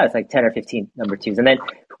already has like 10 or 15 number twos. And then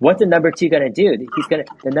what's the number two going to do?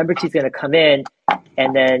 The number two is going to come in,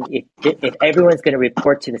 and then if everyone's going to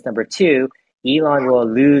report to this number two, Elon will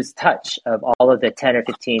lose touch of all of the 10 or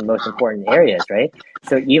 15 most important areas, right?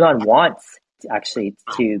 So Elon wants to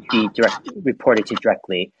be reported to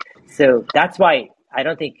directly. So that's why I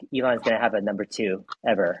don't think Elon's going to have a number two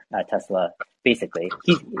ever at Tesla. Basically,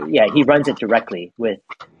 he runs it directly with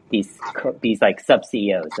these like sub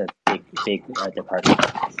CEOs of big departments.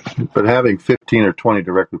 But having 15 or 20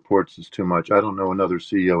 direct reports is too much. I don't know another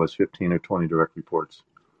CEO has 15 or 20 direct reports.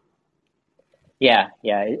 Yeah.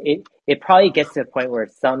 It probably gets to a point where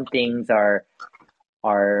some things are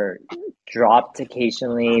dropped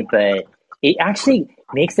occasionally, but it actually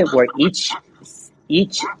makes it where each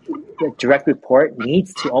direct report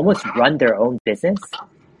needs to almost run their own business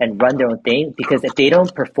and run their own thing, because if they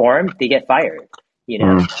don't perform, they get fired.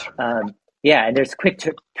 And there's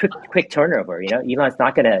quick turnover. Elon's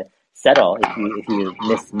not going to settle if you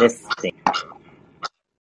miss things.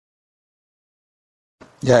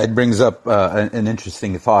 Yeah, it brings up an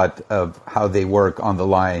interesting thought of how they work on the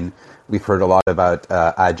line. We've heard a lot about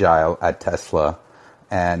agile at Tesla,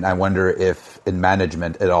 and I wonder if in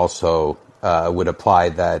management it also would apply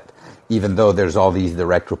that even though there's all these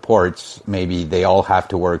direct reports, maybe they all have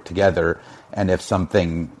to work together, and if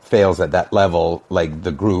something fails at that level, like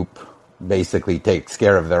the group basically takes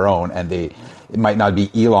care of their own, and it might not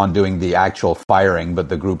be Elon doing the actual firing, but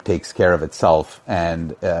the group takes care of itself,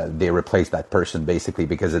 and they replace that person basically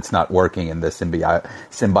because it's not working in the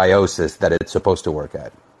symbiosis that it's supposed to work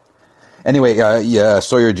at. Anyway,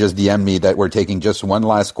 Sawyer just DM'd me that we're taking just one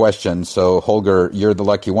last question. So Holger, you're the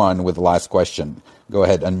lucky one with the last question. Go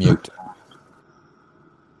ahead, unmute.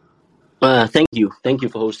 Thank you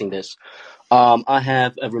for hosting this. I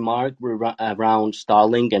have a remark around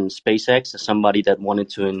Starlink and SpaceX as somebody that wanted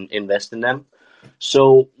to invest in them.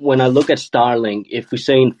 So when I look at Starlink, if we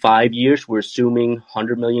say in 5 years, we're assuming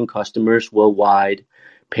 100 million customers worldwide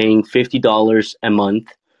paying $50 a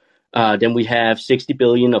month, then we have 60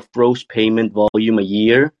 billion of gross payment volume a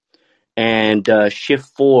year. And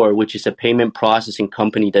Shift4, which is a payment processing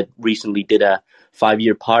company that recently did a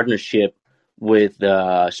 5-year partnership with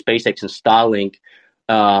SpaceX and Starlink,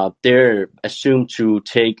 they're assumed to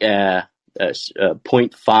take a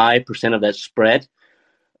 0.5% of that spread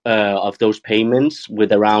of those payments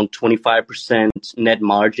with around 25% net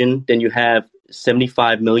margin. Then you have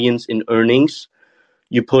 75 millions in earnings.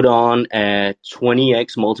 You put on a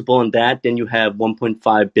 20x multiple on that, then you have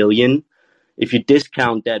 1.5 billion. if you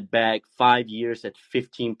discount that back 5 years at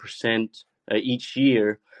 15% each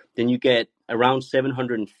year, then you get around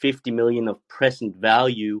 750 million of present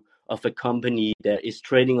value of a company that is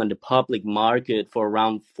trading on the public market for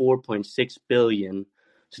around 4.6 billion.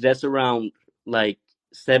 So that's around like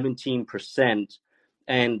 17%.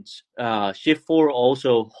 And Shift4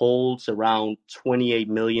 also holds around 28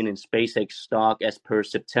 million in SpaceX stock as per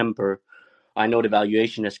September. I know the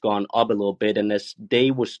valuation has gone up a little bit, and as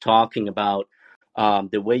Dave was talking about,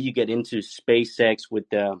 the way you get into SpaceX with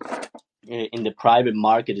in the private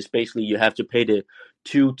market is basically you have to pay the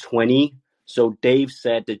 220. So Dave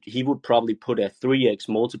said that he would probably put a 3x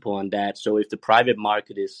multiple on that. So if the private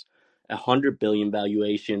market is 100 billion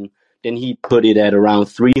valuation, then he put it at around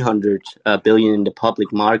 300 billion in the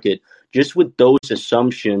public market. Just with those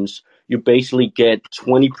assumptions, you basically get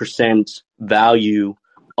 20% value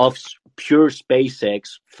of pure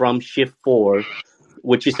SpaceX from Shift4,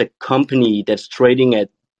 which is a company that's trading at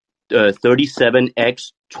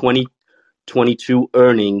 37x 2022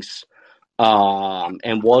 earnings.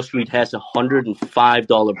 And Wall Street has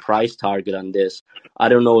 $105 price target on this. I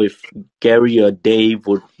don't know if Gary or Dave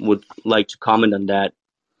would like to comment on that.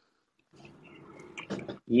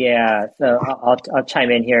 Yeah, so I'll chime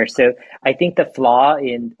in here. So I think the flaw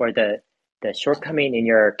or the shortcoming in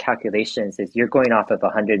your calculations is you're going off of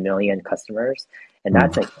 100 million customers, and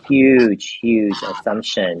that's a huge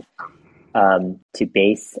assumption to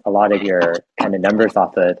base a lot of your kind of numbers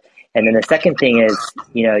off of. And then the second thing is,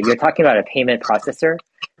 you're talking about a payment processor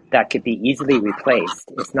that could be easily replaced.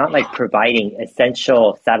 It's not like providing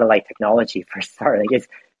essential satellite technology for Starlink. It's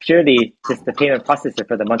purely just the payment processor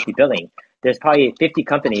for the monthly billing. There's probably 50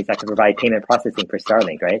 companies that can provide payment processing for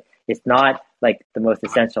Starlink, right? It's not like the most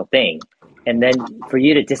essential thing. And then for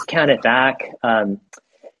you to discount it back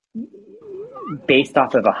based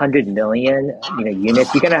off of 100 million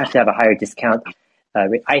units, you're going to have a higher discount,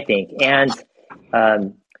 I think. And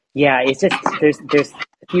it's just there's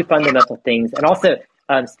a few fundamental things. And also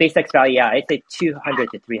SpaceX value, I'd say 200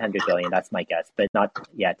 to 300 billion. That's my guess, but not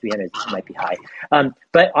 300 might be high.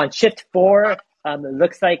 But on Shift4, it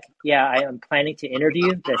looks like I am planning to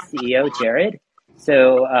interview the CEO, Jared.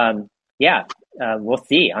 So we'll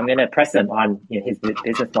see. I'm going to press him on his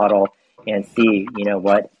business model and see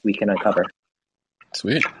what we can uncover.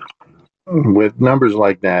 Sweet. With numbers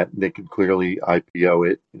like that, they could clearly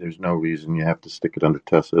IPO it. There's no reason you have to stick it under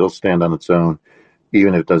Tesla. It'll stand on its own,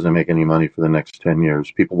 even if it doesn't make any money for the next 10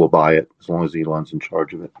 years. People will buy it as long as Elon's in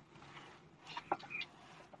charge of it.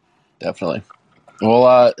 Definitely.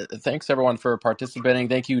 Well, thanks everyone for participating.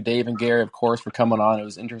 Thank you, Dave and Gary, of course, for coming on. It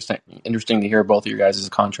was interesting to hear both of your guys'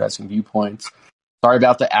 contrasting viewpoints. Sorry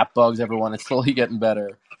about the app bugs, everyone. It's slowly getting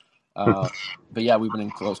better. But we've been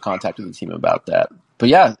in close contact with the team about that.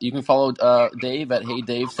 But you can follow Dave at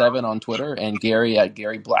HeyDave7 on Twitter and Gary at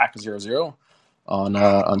GaryBlack00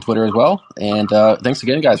 on Twitter as well. And thanks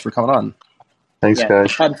again, guys, for coming on. Thanks,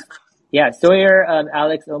 guys. Sawyer,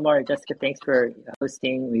 Alex, Omar, Jessica, thanks for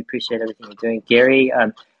hosting. We appreciate everything you're doing. Gary,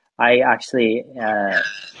 I actually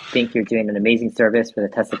think you're doing an amazing service for the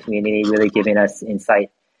Tesla community, really giving us insight,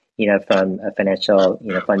 from a financial,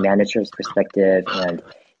 fund manager's perspective. And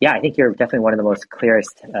I think you're definitely one of the most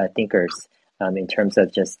clearest thinkers in terms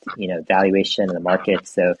of just, valuation in the market.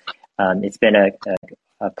 So it's been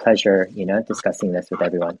a pleasure, discussing this with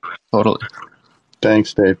everyone. Totally.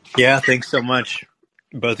 Thanks, Dave. Yeah, thanks so much.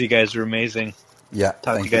 Both of you guys are amazing. Yeah,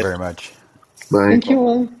 Talk thank to you you guys. very much. Bye. Thank you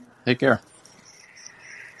all. Take care.